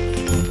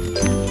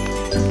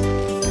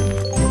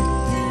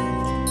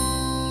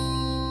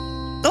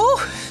 Oh!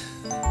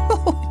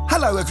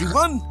 Hello,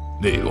 everyone.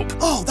 There up.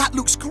 Oh, that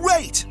looks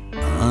great.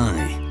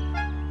 Aye.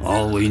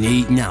 All we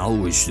need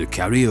now is the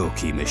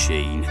karaoke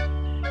machine.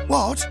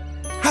 What?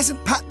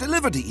 Hasn't Pat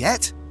delivered it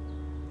yet?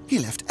 He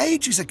left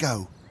ages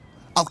ago.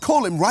 I'll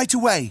call him right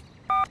away.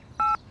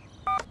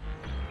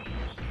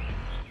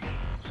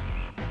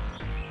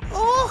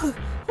 Oh,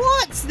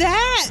 what's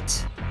that?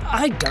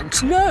 I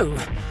don't know,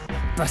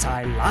 but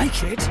I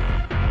like it.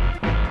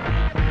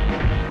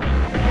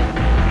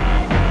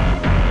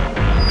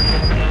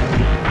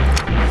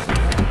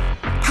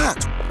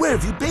 Pat, where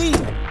have you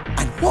been?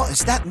 And what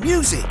is that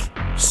music?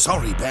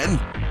 Sorry, Ben.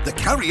 The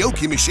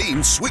karaoke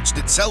machine switched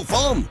itself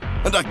on,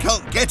 and I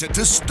can't get it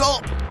to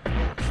stop.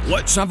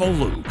 Let's have a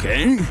look,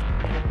 eh?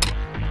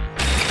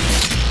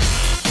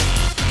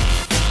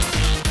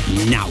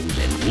 Now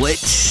then,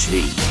 let's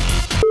see.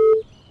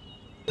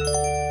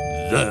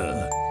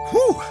 There.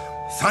 Whew!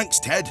 Thanks,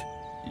 Ted.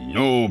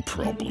 No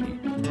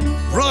problem.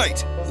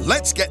 Right,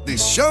 let's get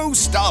this show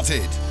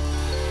started.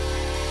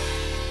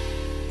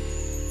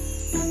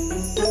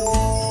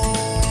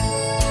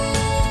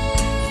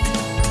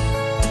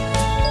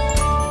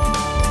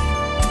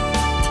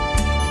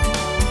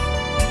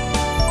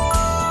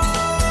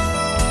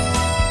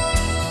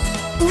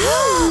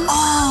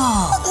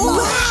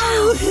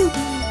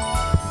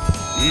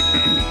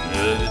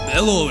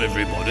 Hello,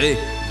 everybody,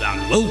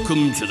 and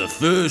welcome to the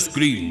first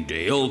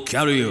Greendale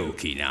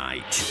karaoke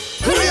night.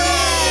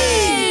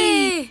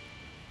 Hooray!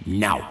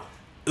 Now,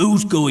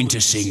 who's going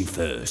to sing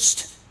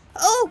first?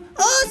 Oh,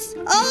 us!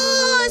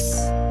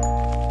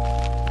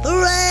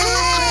 Hooray!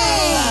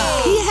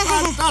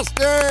 Yeah.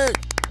 Fantastic!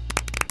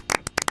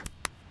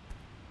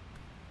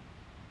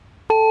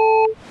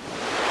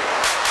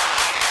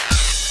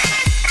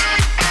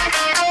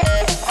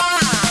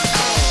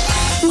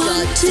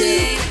 One,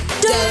 two,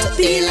 don't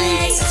be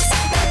late.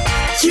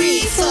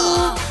 3, 4,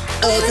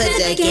 open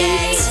the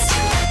gate.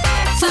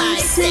 5,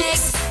 6,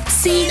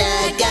 see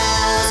the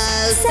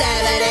girls.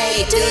 7,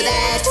 8, do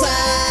their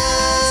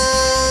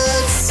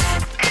twirls.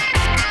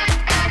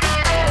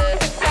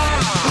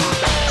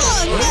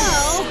 Oh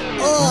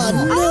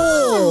no!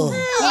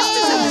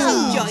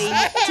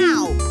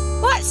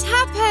 What's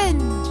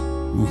happened?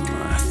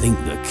 I think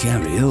the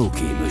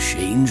karaoke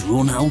machine's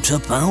run out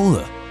of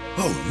power.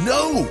 Oh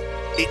no!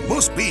 It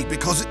must be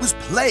because it was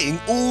playing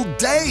all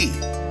day.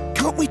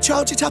 Can't we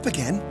charge it up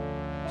again?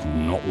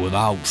 Not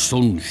without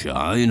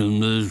sunshine,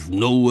 and there's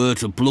nowhere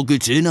to plug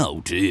it in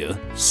out here.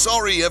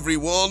 Sorry,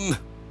 everyone.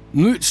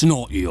 It's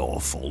not your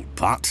fault,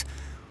 Pat.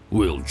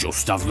 We'll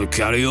just have the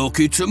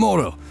karaoke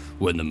tomorrow,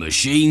 when the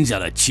machine's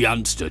had a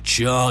chance to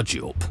charge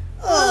up.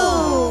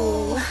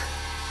 Oh.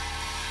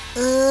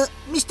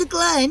 Mr.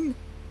 Glenn,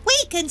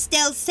 we can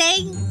still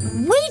sing.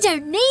 We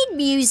don't need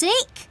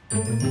music.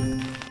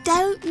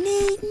 Don't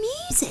need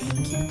music?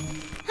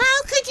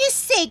 How could you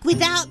sing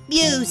without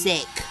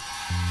music?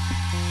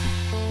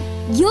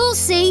 You'll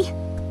see.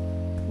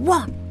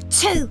 1,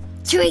 2,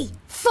 3,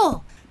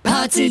 4.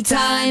 Party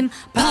time,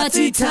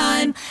 party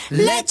time.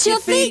 Let your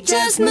feet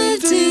just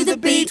move to the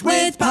beat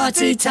with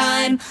party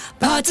time,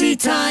 party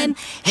time.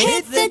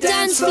 Hit the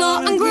dance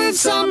floor and groove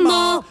some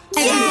more.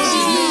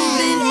 Everybody's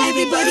moving,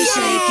 everybody's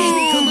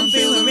shaking. Come and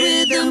feel the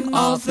rhythm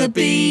of the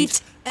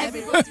beat.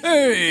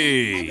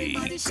 Hey,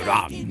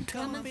 grand.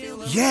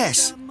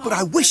 Yes, but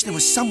I wish there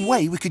was some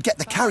way we could get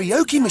the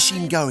karaoke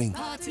machine going.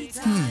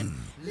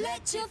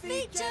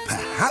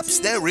 Perhaps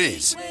there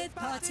is.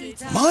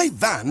 My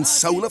van's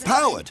solar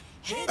powered,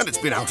 and it's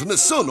been out in the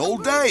sun all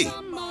day.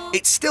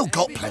 It's still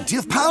got plenty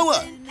of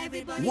power.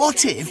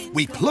 What if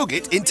we plug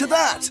it into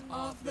that?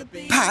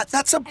 Pat,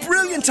 that's a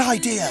brilliant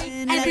idea.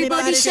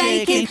 Everybody's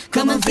shaking,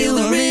 come and feel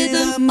the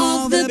rhythm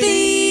of the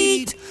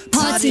beat.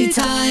 Party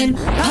time,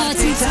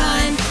 party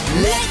time.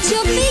 Let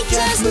your feet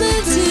just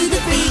move to the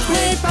beat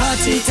with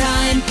party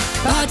time,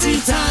 party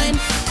time.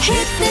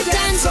 Hit the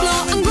dance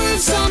floor and groove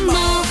some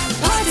more.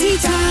 Party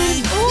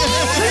time.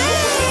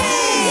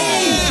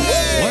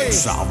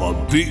 Let's have a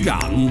big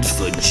hand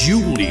for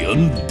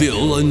Julian,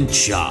 Bill and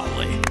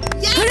Charlie.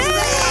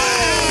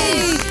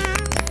 Hooray!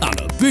 And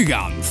a big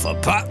hand for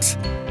Pat,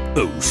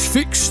 who's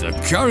fixed the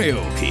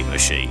karaoke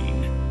machine.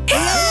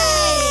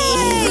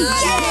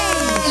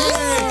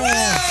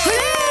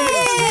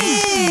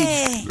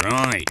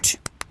 Right,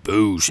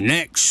 who's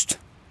next?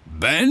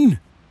 Ben?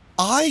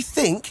 I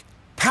think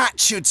Pat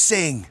should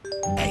sing.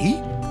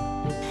 Eh?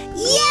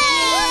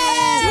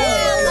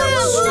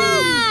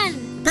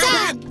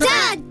 Dad!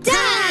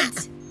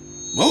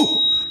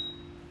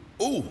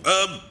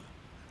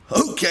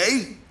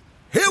 Okay.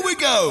 Here we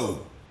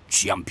go.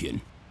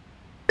 Champion.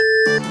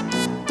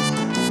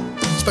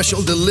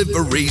 Special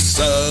delivery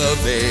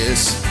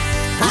service.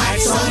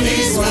 Pat's on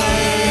his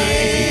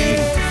way.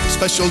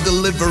 Special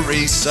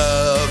delivery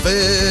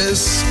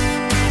service.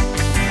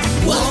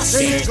 What's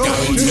it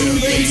going to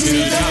be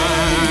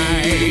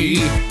today?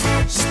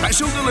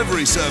 Special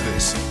delivery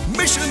service.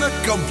 Mission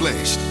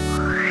accomplished.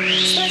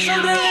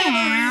 Special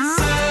delivery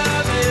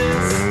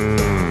service.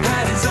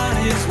 Pat is on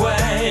his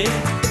way.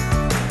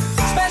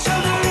 Special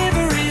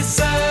delivery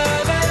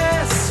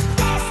service.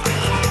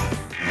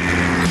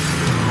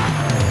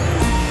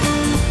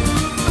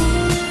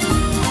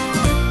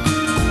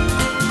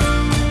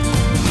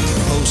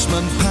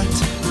 Postman Pat,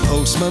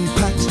 Postman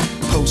Pat,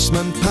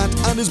 Postman Pat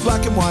and his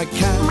black and white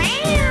cat.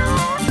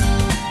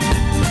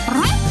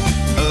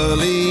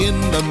 Early in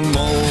the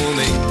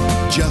morning,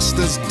 just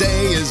as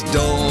day is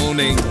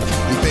dawning,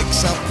 he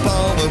picks up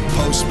all the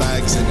post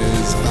bags in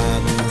his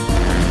van.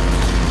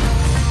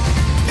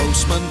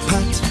 Postman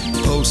Pat,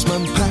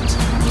 Postman Pat,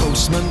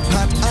 Postman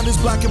Pat and his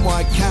black and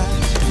white cat.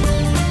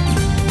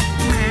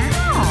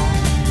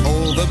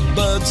 All the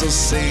birds are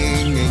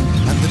singing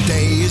and the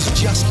day is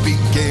just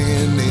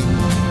beginning.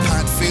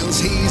 Pat feels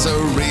he's a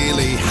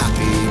really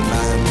happy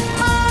man.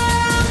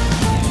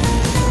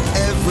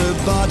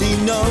 Everybody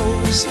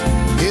knows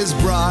his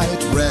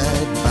bright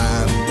red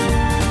band.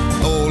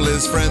 All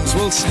his friends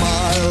will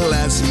smile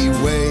as he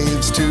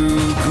waves to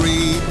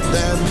greet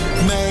them.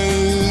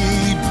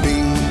 Maybe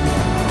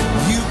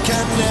you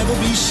can never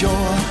be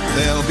sure.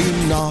 There'll be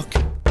knock,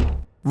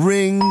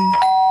 ring,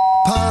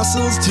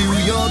 parcels to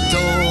your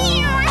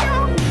door.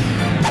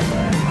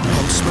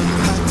 Postman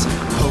Pat,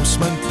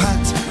 Postman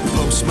Pat,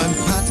 Postman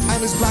Pat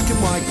and his black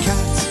and white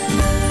cat.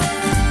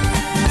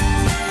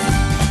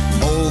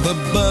 All the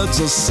birds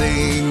are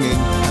singing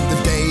and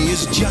the day is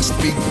is just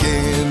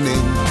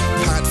beginning.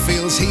 Pat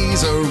feels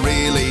he's a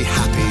really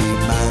happy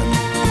man.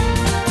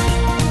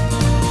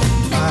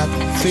 Pat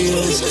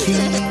feels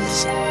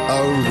he's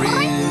a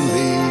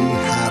really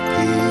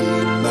happy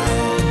man.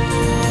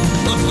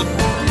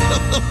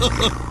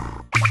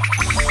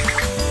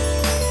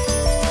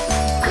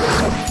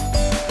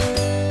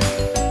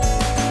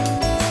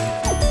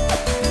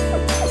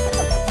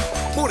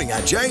 Morning,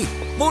 Ajay.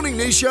 Morning,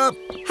 Nisha.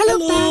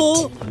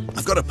 Hello,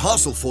 I've got a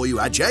parcel for you,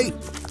 Ajay.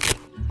 Pat.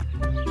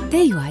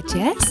 There you are,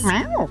 Jess.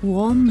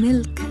 Warm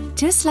milk,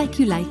 just like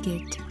you like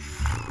it.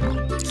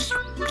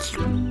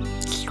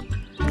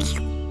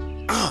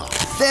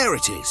 There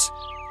it is.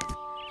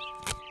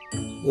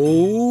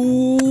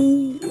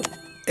 Oh,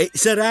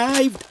 it's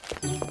arrived.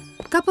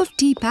 Cup of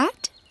tea,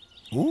 Pat.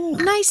 Ooh.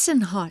 Nice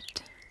and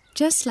hot,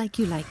 just like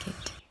you like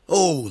it.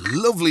 Oh,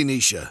 lovely,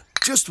 Nisha.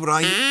 Just what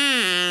I...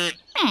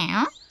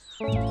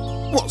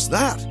 What's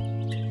that?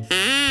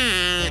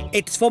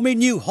 It's for my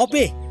new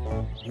hobby,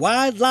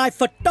 wildlife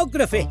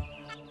photography.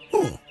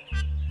 Oh,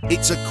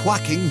 it's a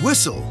quacking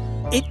whistle.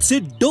 It's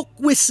a duck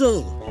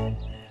whistle.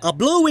 I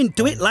blow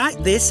into it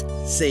like this,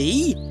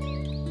 see?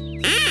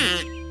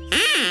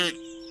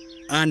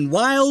 And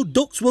wild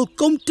ducks will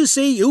come to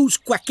see who's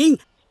quacking,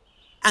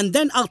 and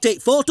then I'll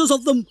take photos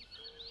of them.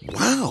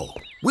 Wow.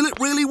 Will it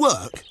really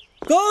work?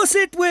 Of course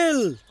it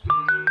will.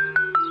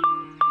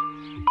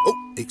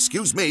 Oh,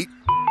 excuse me.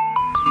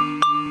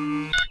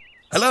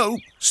 Hello,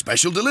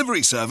 special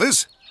delivery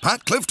service.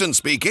 Pat Clifton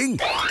speaking.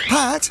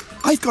 Pat,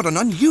 I've got an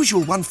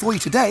unusual one for you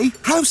today.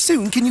 How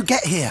soon can you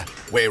get here?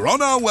 We're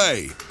on our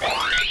way.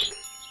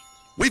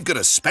 We've got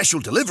a special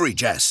delivery,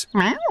 Jess.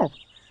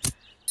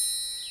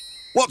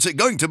 What's it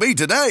going to be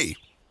today?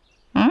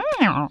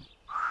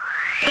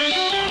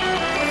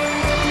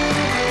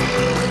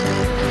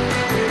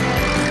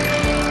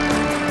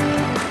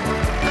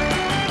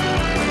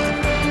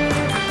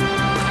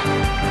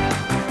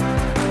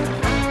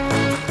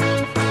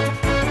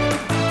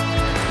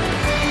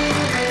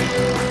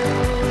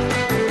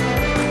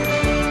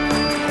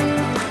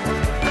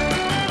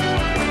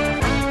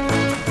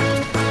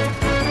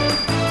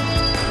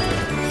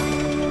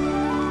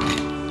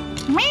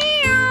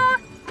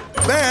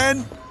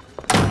 Ben!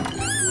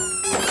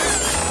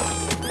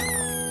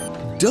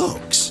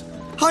 Ducks?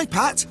 Hi,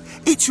 Pat.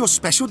 It's your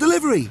special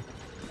delivery.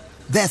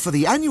 They're for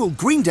the annual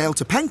Greendale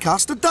to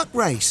Pencaster duck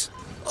race.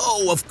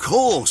 Oh, of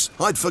course.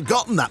 I'd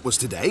forgotten that was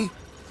today.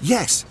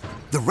 Yes.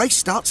 The race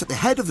starts at the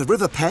head of the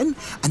River Pen,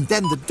 and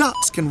then the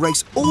ducks can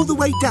race all the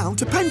way down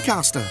to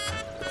Pencaster.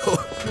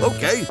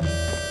 OK.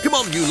 Come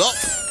on, you lot.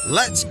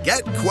 Let's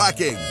get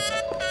quacking.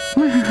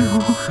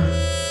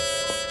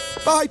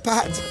 Bye,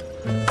 Pat.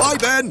 Bye,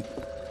 Ben.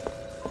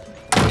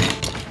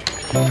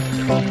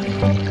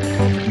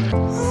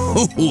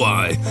 Oh,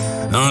 why,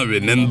 I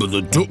remember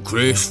the duck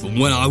race from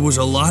when I was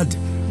a lad.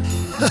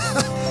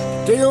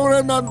 Do you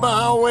remember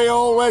how we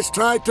always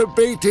tried to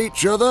beat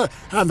each other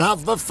and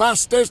have the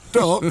fastest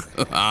duck?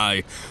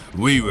 Aye,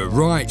 we were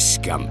right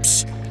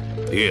scamps.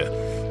 Here,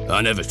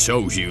 I never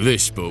told you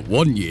this, but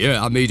one year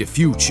I made a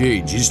few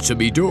changes to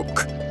me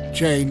duck.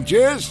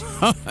 Changes?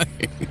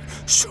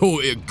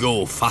 So it'd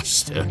go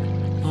faster.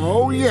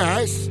 Oh,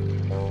 yes.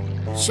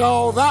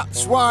 So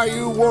that's why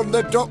you won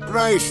the duck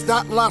race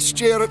that last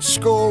year at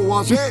school,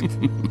 was it?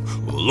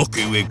 Well,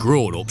 lucky we're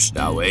grown-ups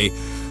now, eh?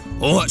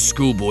 All that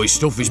schoolboy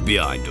stuff is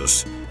behind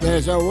us.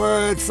 There's a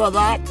word for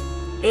that.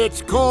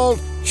 It's called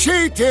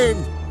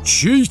cheating.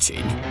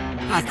 Cheating?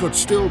 I could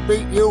still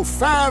beat you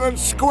fair and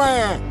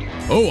square.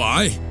 Oh,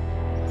 aye.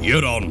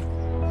 You're on.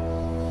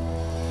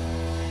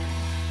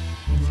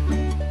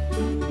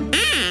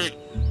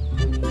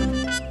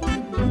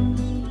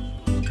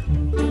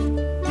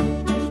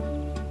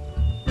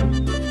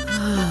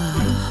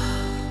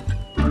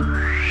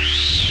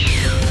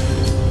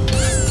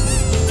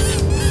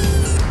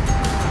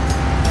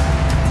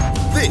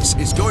 This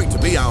is going to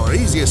be our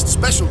easiest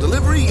special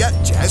delivery yet,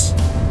 Jess.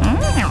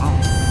 Whoa.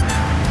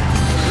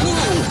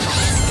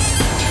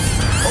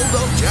 Hold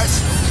on,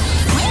 Jess.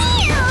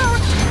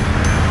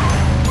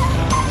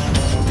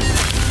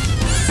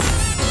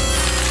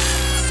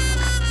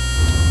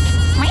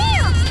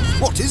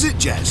 What is it,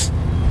 Jess?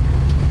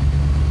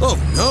 Oh,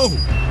 no.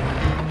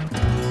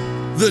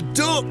 The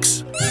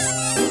ducks.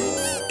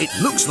 It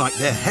looks like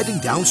they're heading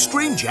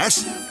downstream,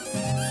 Jess.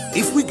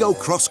 If we go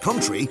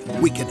cross-country,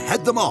 we can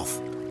head them off.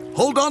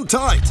 Hold on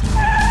tight.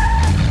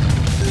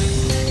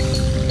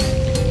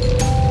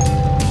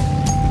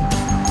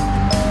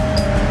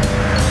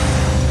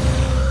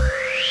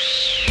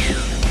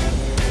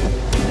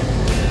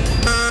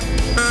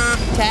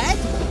 Ted?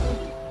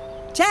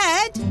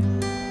 Ted?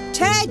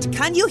 Ted,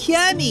 can you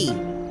hear me?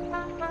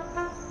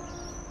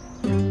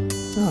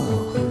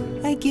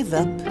 Oh, I give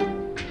up.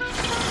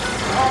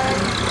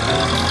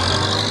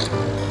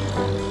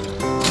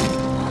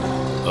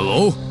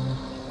 Hello?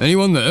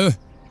 Anyone there?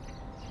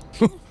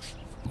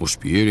 Must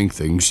be hearing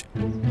things.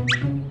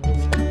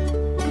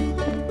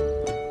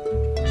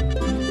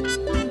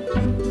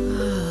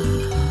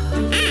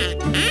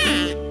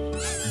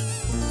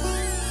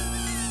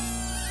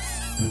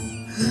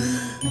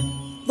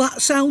 that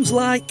sounds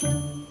like?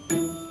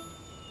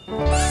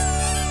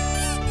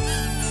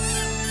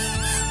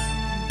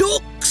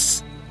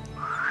 Ducks!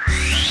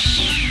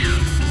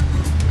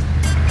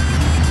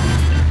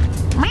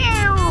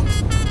 Meow.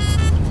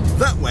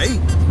 That way?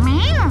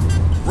 Meow.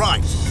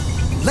 Right.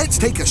 Let's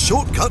take a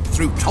shortcut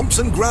through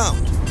Thompson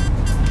Ground.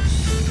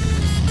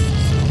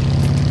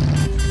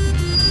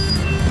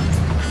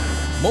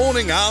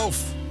 Morning,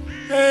 Alf.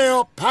 Hey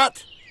up,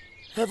 Pat.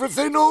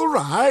 Everything all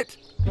right?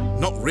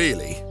 Not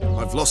really.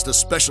 I've lost a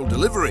special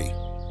delivery.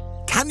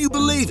 Can you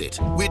believe it?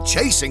 We're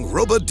chasing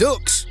rubber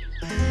ducks.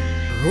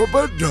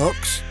 Rubber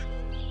ducks?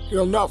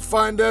 You'll not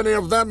find any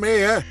of them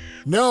here.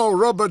 No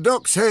rubber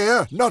ducks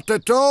here. Not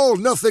at all.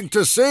 Nothing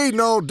to see.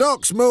 No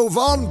ducks. Move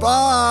on.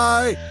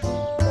 Bye.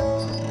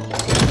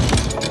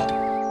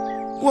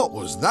 What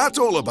was that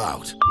all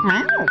about?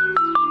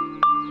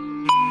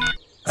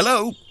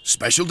 Hello,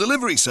 special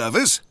delivery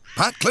service.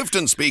 Pat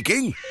Clifton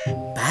speaking.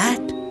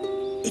 Pat,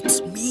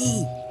 it's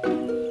me.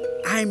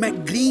 I'm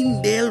at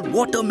Greendale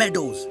Water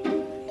Meadows.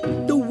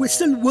 The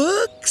whistle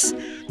works.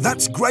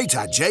 That's great,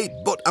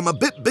 Ajay, but I'm a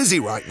bit busy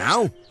right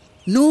now.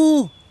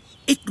 No,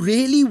 it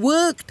really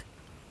worked.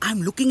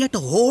 I'm looking at a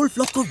whole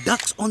flock of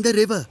ducks on the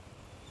river.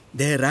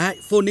 They're right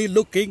funny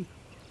looking.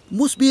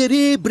 Must be a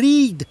rare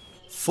breed.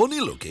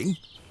 Funny looking?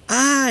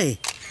 Aye,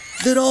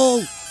 they're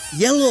all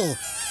yellow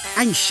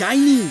and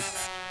shiny.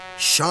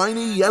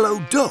 Shiny yellow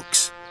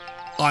ducks?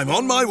 I'm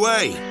on my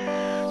way.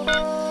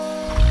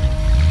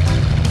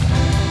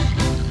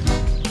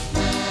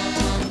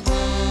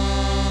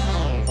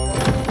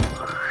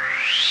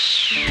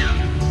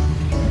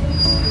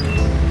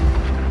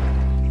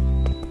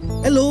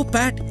 Hello,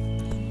 Pat.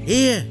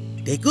 Here,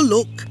 take a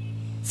look.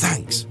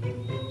 Thanks.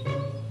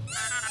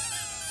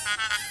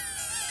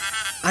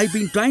 I've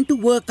been trying to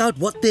work out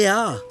what they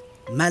are.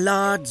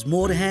 Mallards,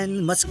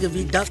 moorhen,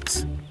 Muscovy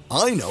ducks.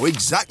 I know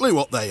exactly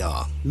what they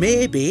are.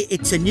 Maybe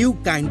it's a new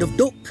kind of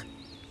duck.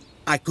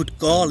 I could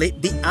call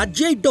it the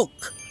Ajay duck.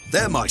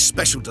 They're my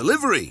special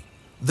delivery.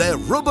 They're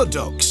rubber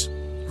ducks.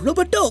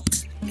 Rubber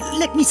ducks?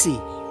 Let me see.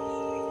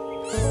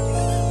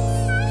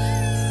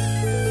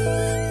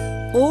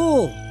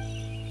 Oh,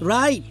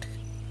 right.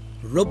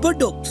 Rubber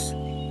ducks.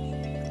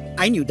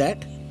 I knew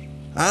that.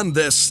 And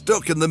they're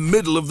stuck in the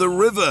middle of the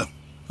river.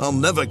 I'll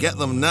never get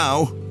them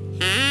now.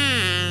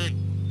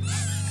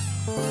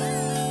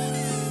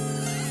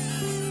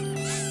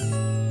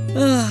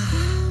 Ha!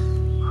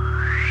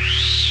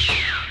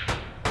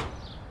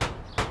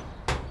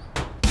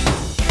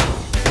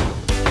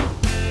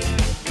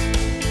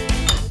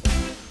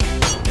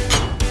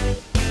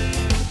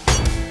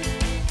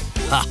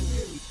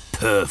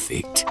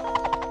 Perfect.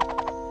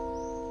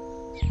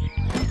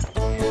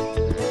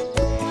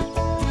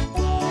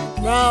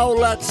 Now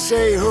let's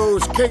see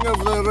who's king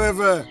of the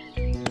river.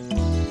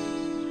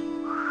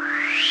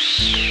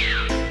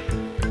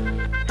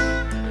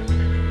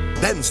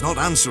 Ben's not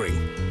answering.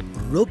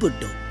 Rubber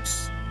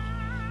ducks.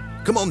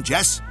 Come on,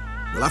 Jess.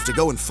 We'll have to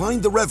go and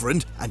find the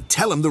Reverend and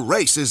tell him the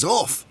race is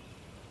off.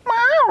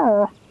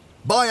 Meow.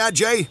 Bye,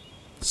 Ajay.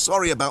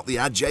 Sorry about the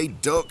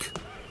Ajay duck.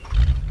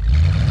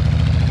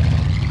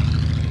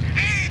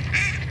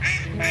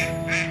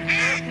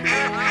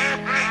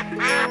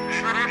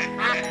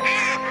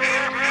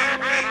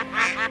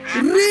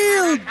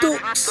 Real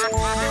ducks.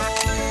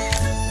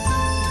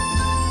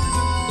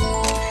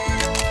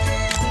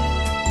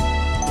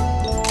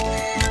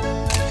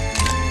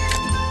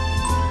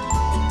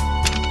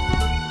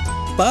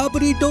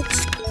 Barbary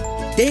ducks,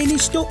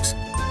 Danish ducks,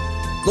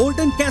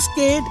 golden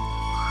cascade.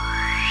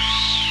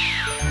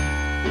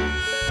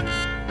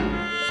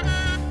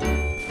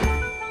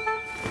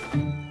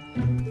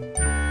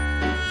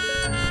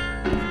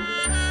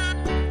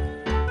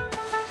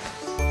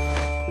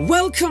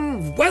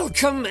 Welcome,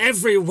 welcome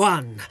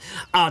everyone.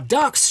 Our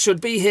ducks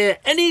should be here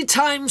any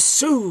time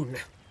soon.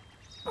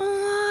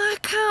 Oh, I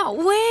can't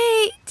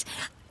wait.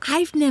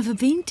 I've never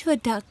been to a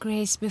duck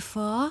race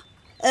before.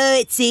 Oh,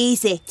 it's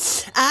easy.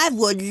 I've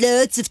won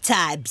loads of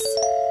times.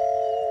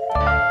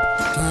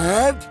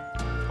 Ted?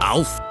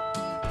 Alf?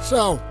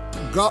 So,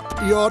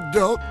 got your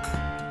duck?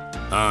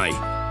 Aye.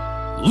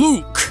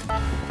 Luke!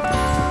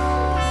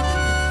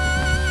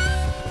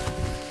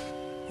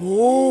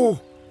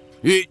 Oh.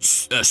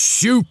 It's a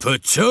super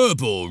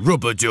turbo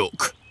rubber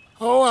duck.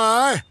 Oh,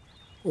 aye.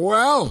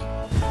 Well,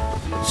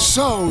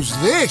 so's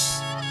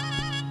this.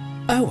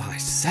 Oh, I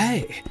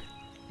say.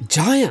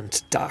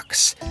 Giant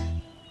ducks.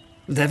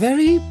 They're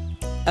very,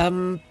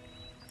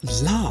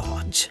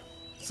 large.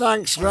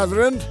 Thanks,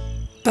 Reverend.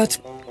 But,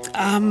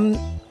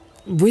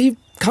 we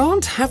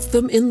can't have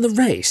them in the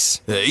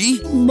race. Eh?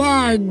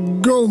 My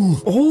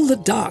gum. All the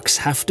ducks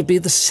have to be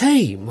the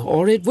same,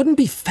 or it wouldn't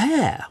be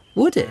fair,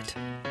 would it?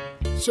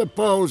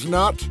 Suppose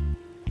not.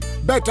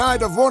 Bet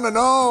I'd have won and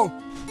all.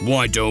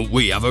 Why don't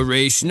we have a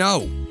race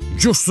now?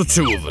 Just the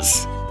two of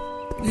us.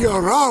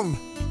 You're on.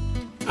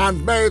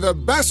 And may the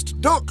best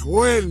duck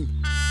win.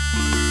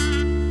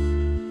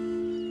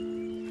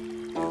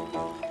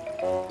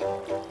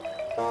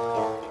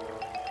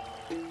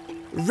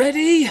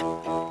 Ready,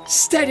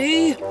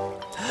 steady.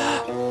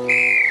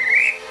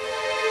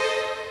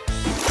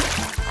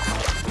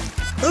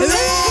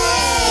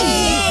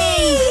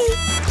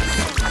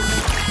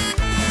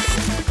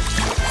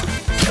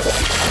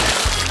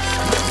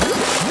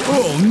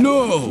 Oh,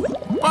 no!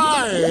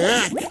 By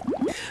heck!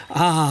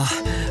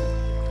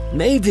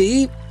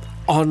 Maybe,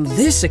 on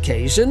this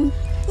occasion,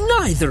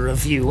 neither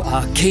of you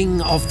are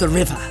king of the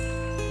river.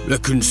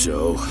 Reckon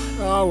so.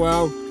 Oh,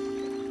 well.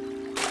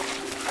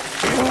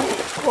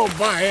 Oh,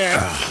 by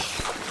heck!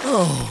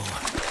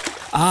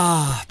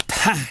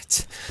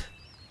 Pat.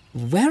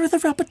 Where are the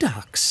rubber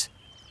ducks?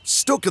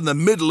 Stuck in the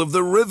middle of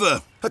the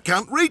river. I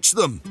can't reach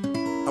them.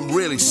 I'm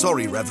really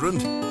sorry,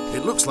 Reverend.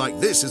 It looks like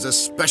this is a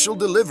special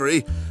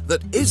delivery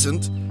that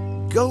isn't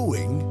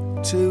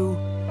going to...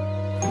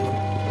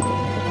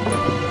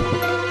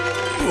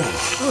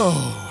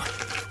 Oh.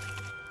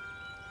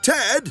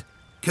 Ted,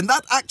 can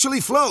that actually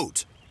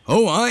float?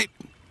 All right.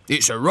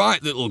 It's a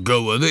right little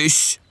go of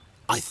this.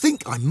 I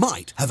think I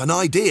might have an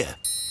idea.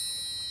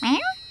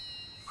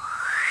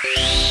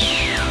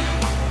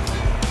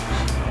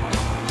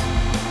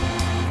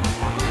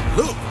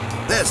 Look,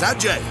 there's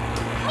Ajay.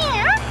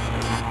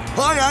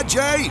 Hi,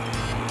 Ajay.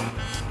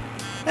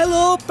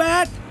 Hello,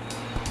 Pat.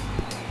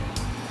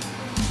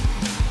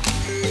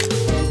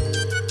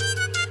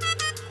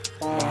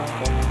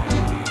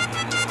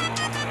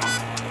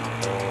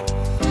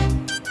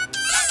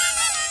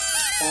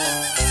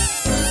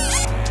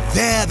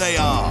 There they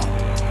are.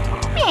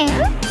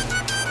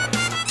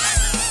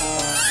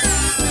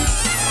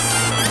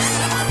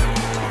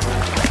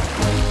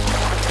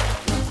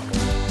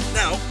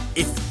 Now,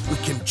 if we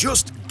can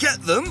just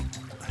get them...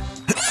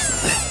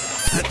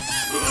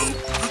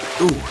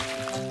 Ooh.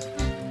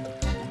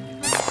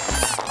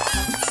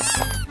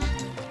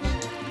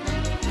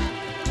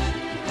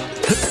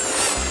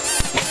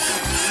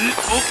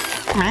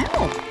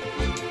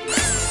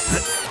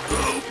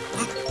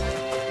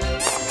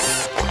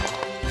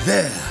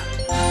 There.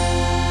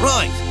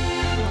 Right.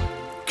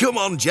 Come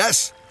on,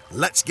 Jess.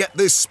 Let's get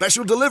this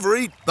special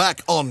delivery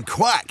back on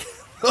Quack.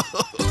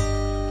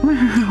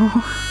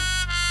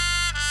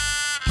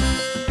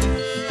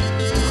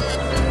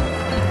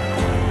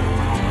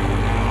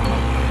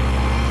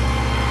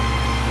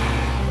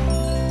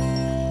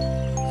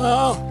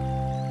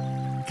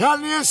 Oh,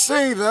 can you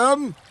see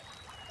them?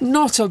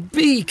 Not a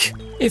beak.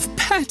 If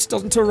Pat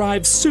doesn't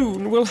arrive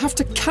soon, we'll have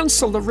to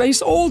cancel the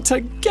race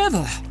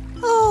altogether.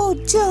 Oh,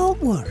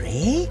 don't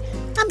worry.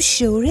 I'm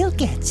sure he'll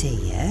get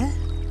here.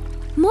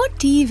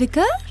 Motti,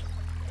 Vicar?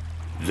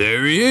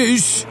 There he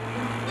is.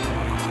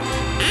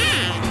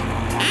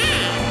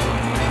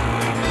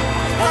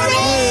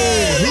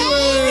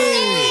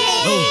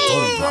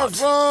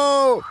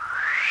 Wonderful!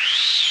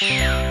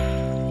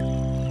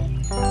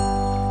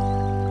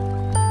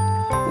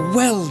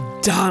 Well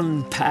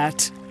done,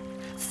 Pat.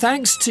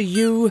 Thanks to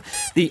you,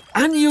 the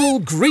annual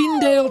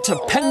Greendale to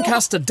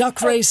Pencaster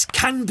duck race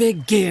can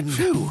begin.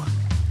 Phew.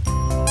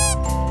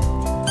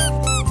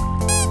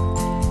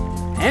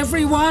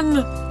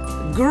 Everyone,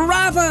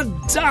 grab a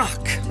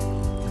duck!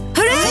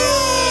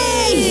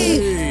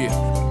 Hooray!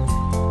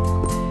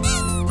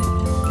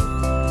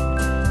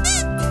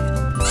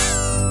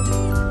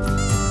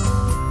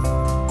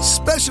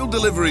 Special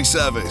delivery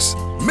service.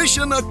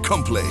 Mission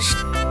accomplished.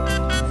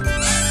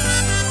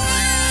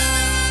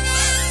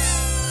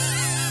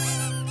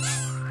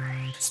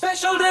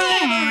 Special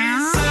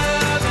delivery service.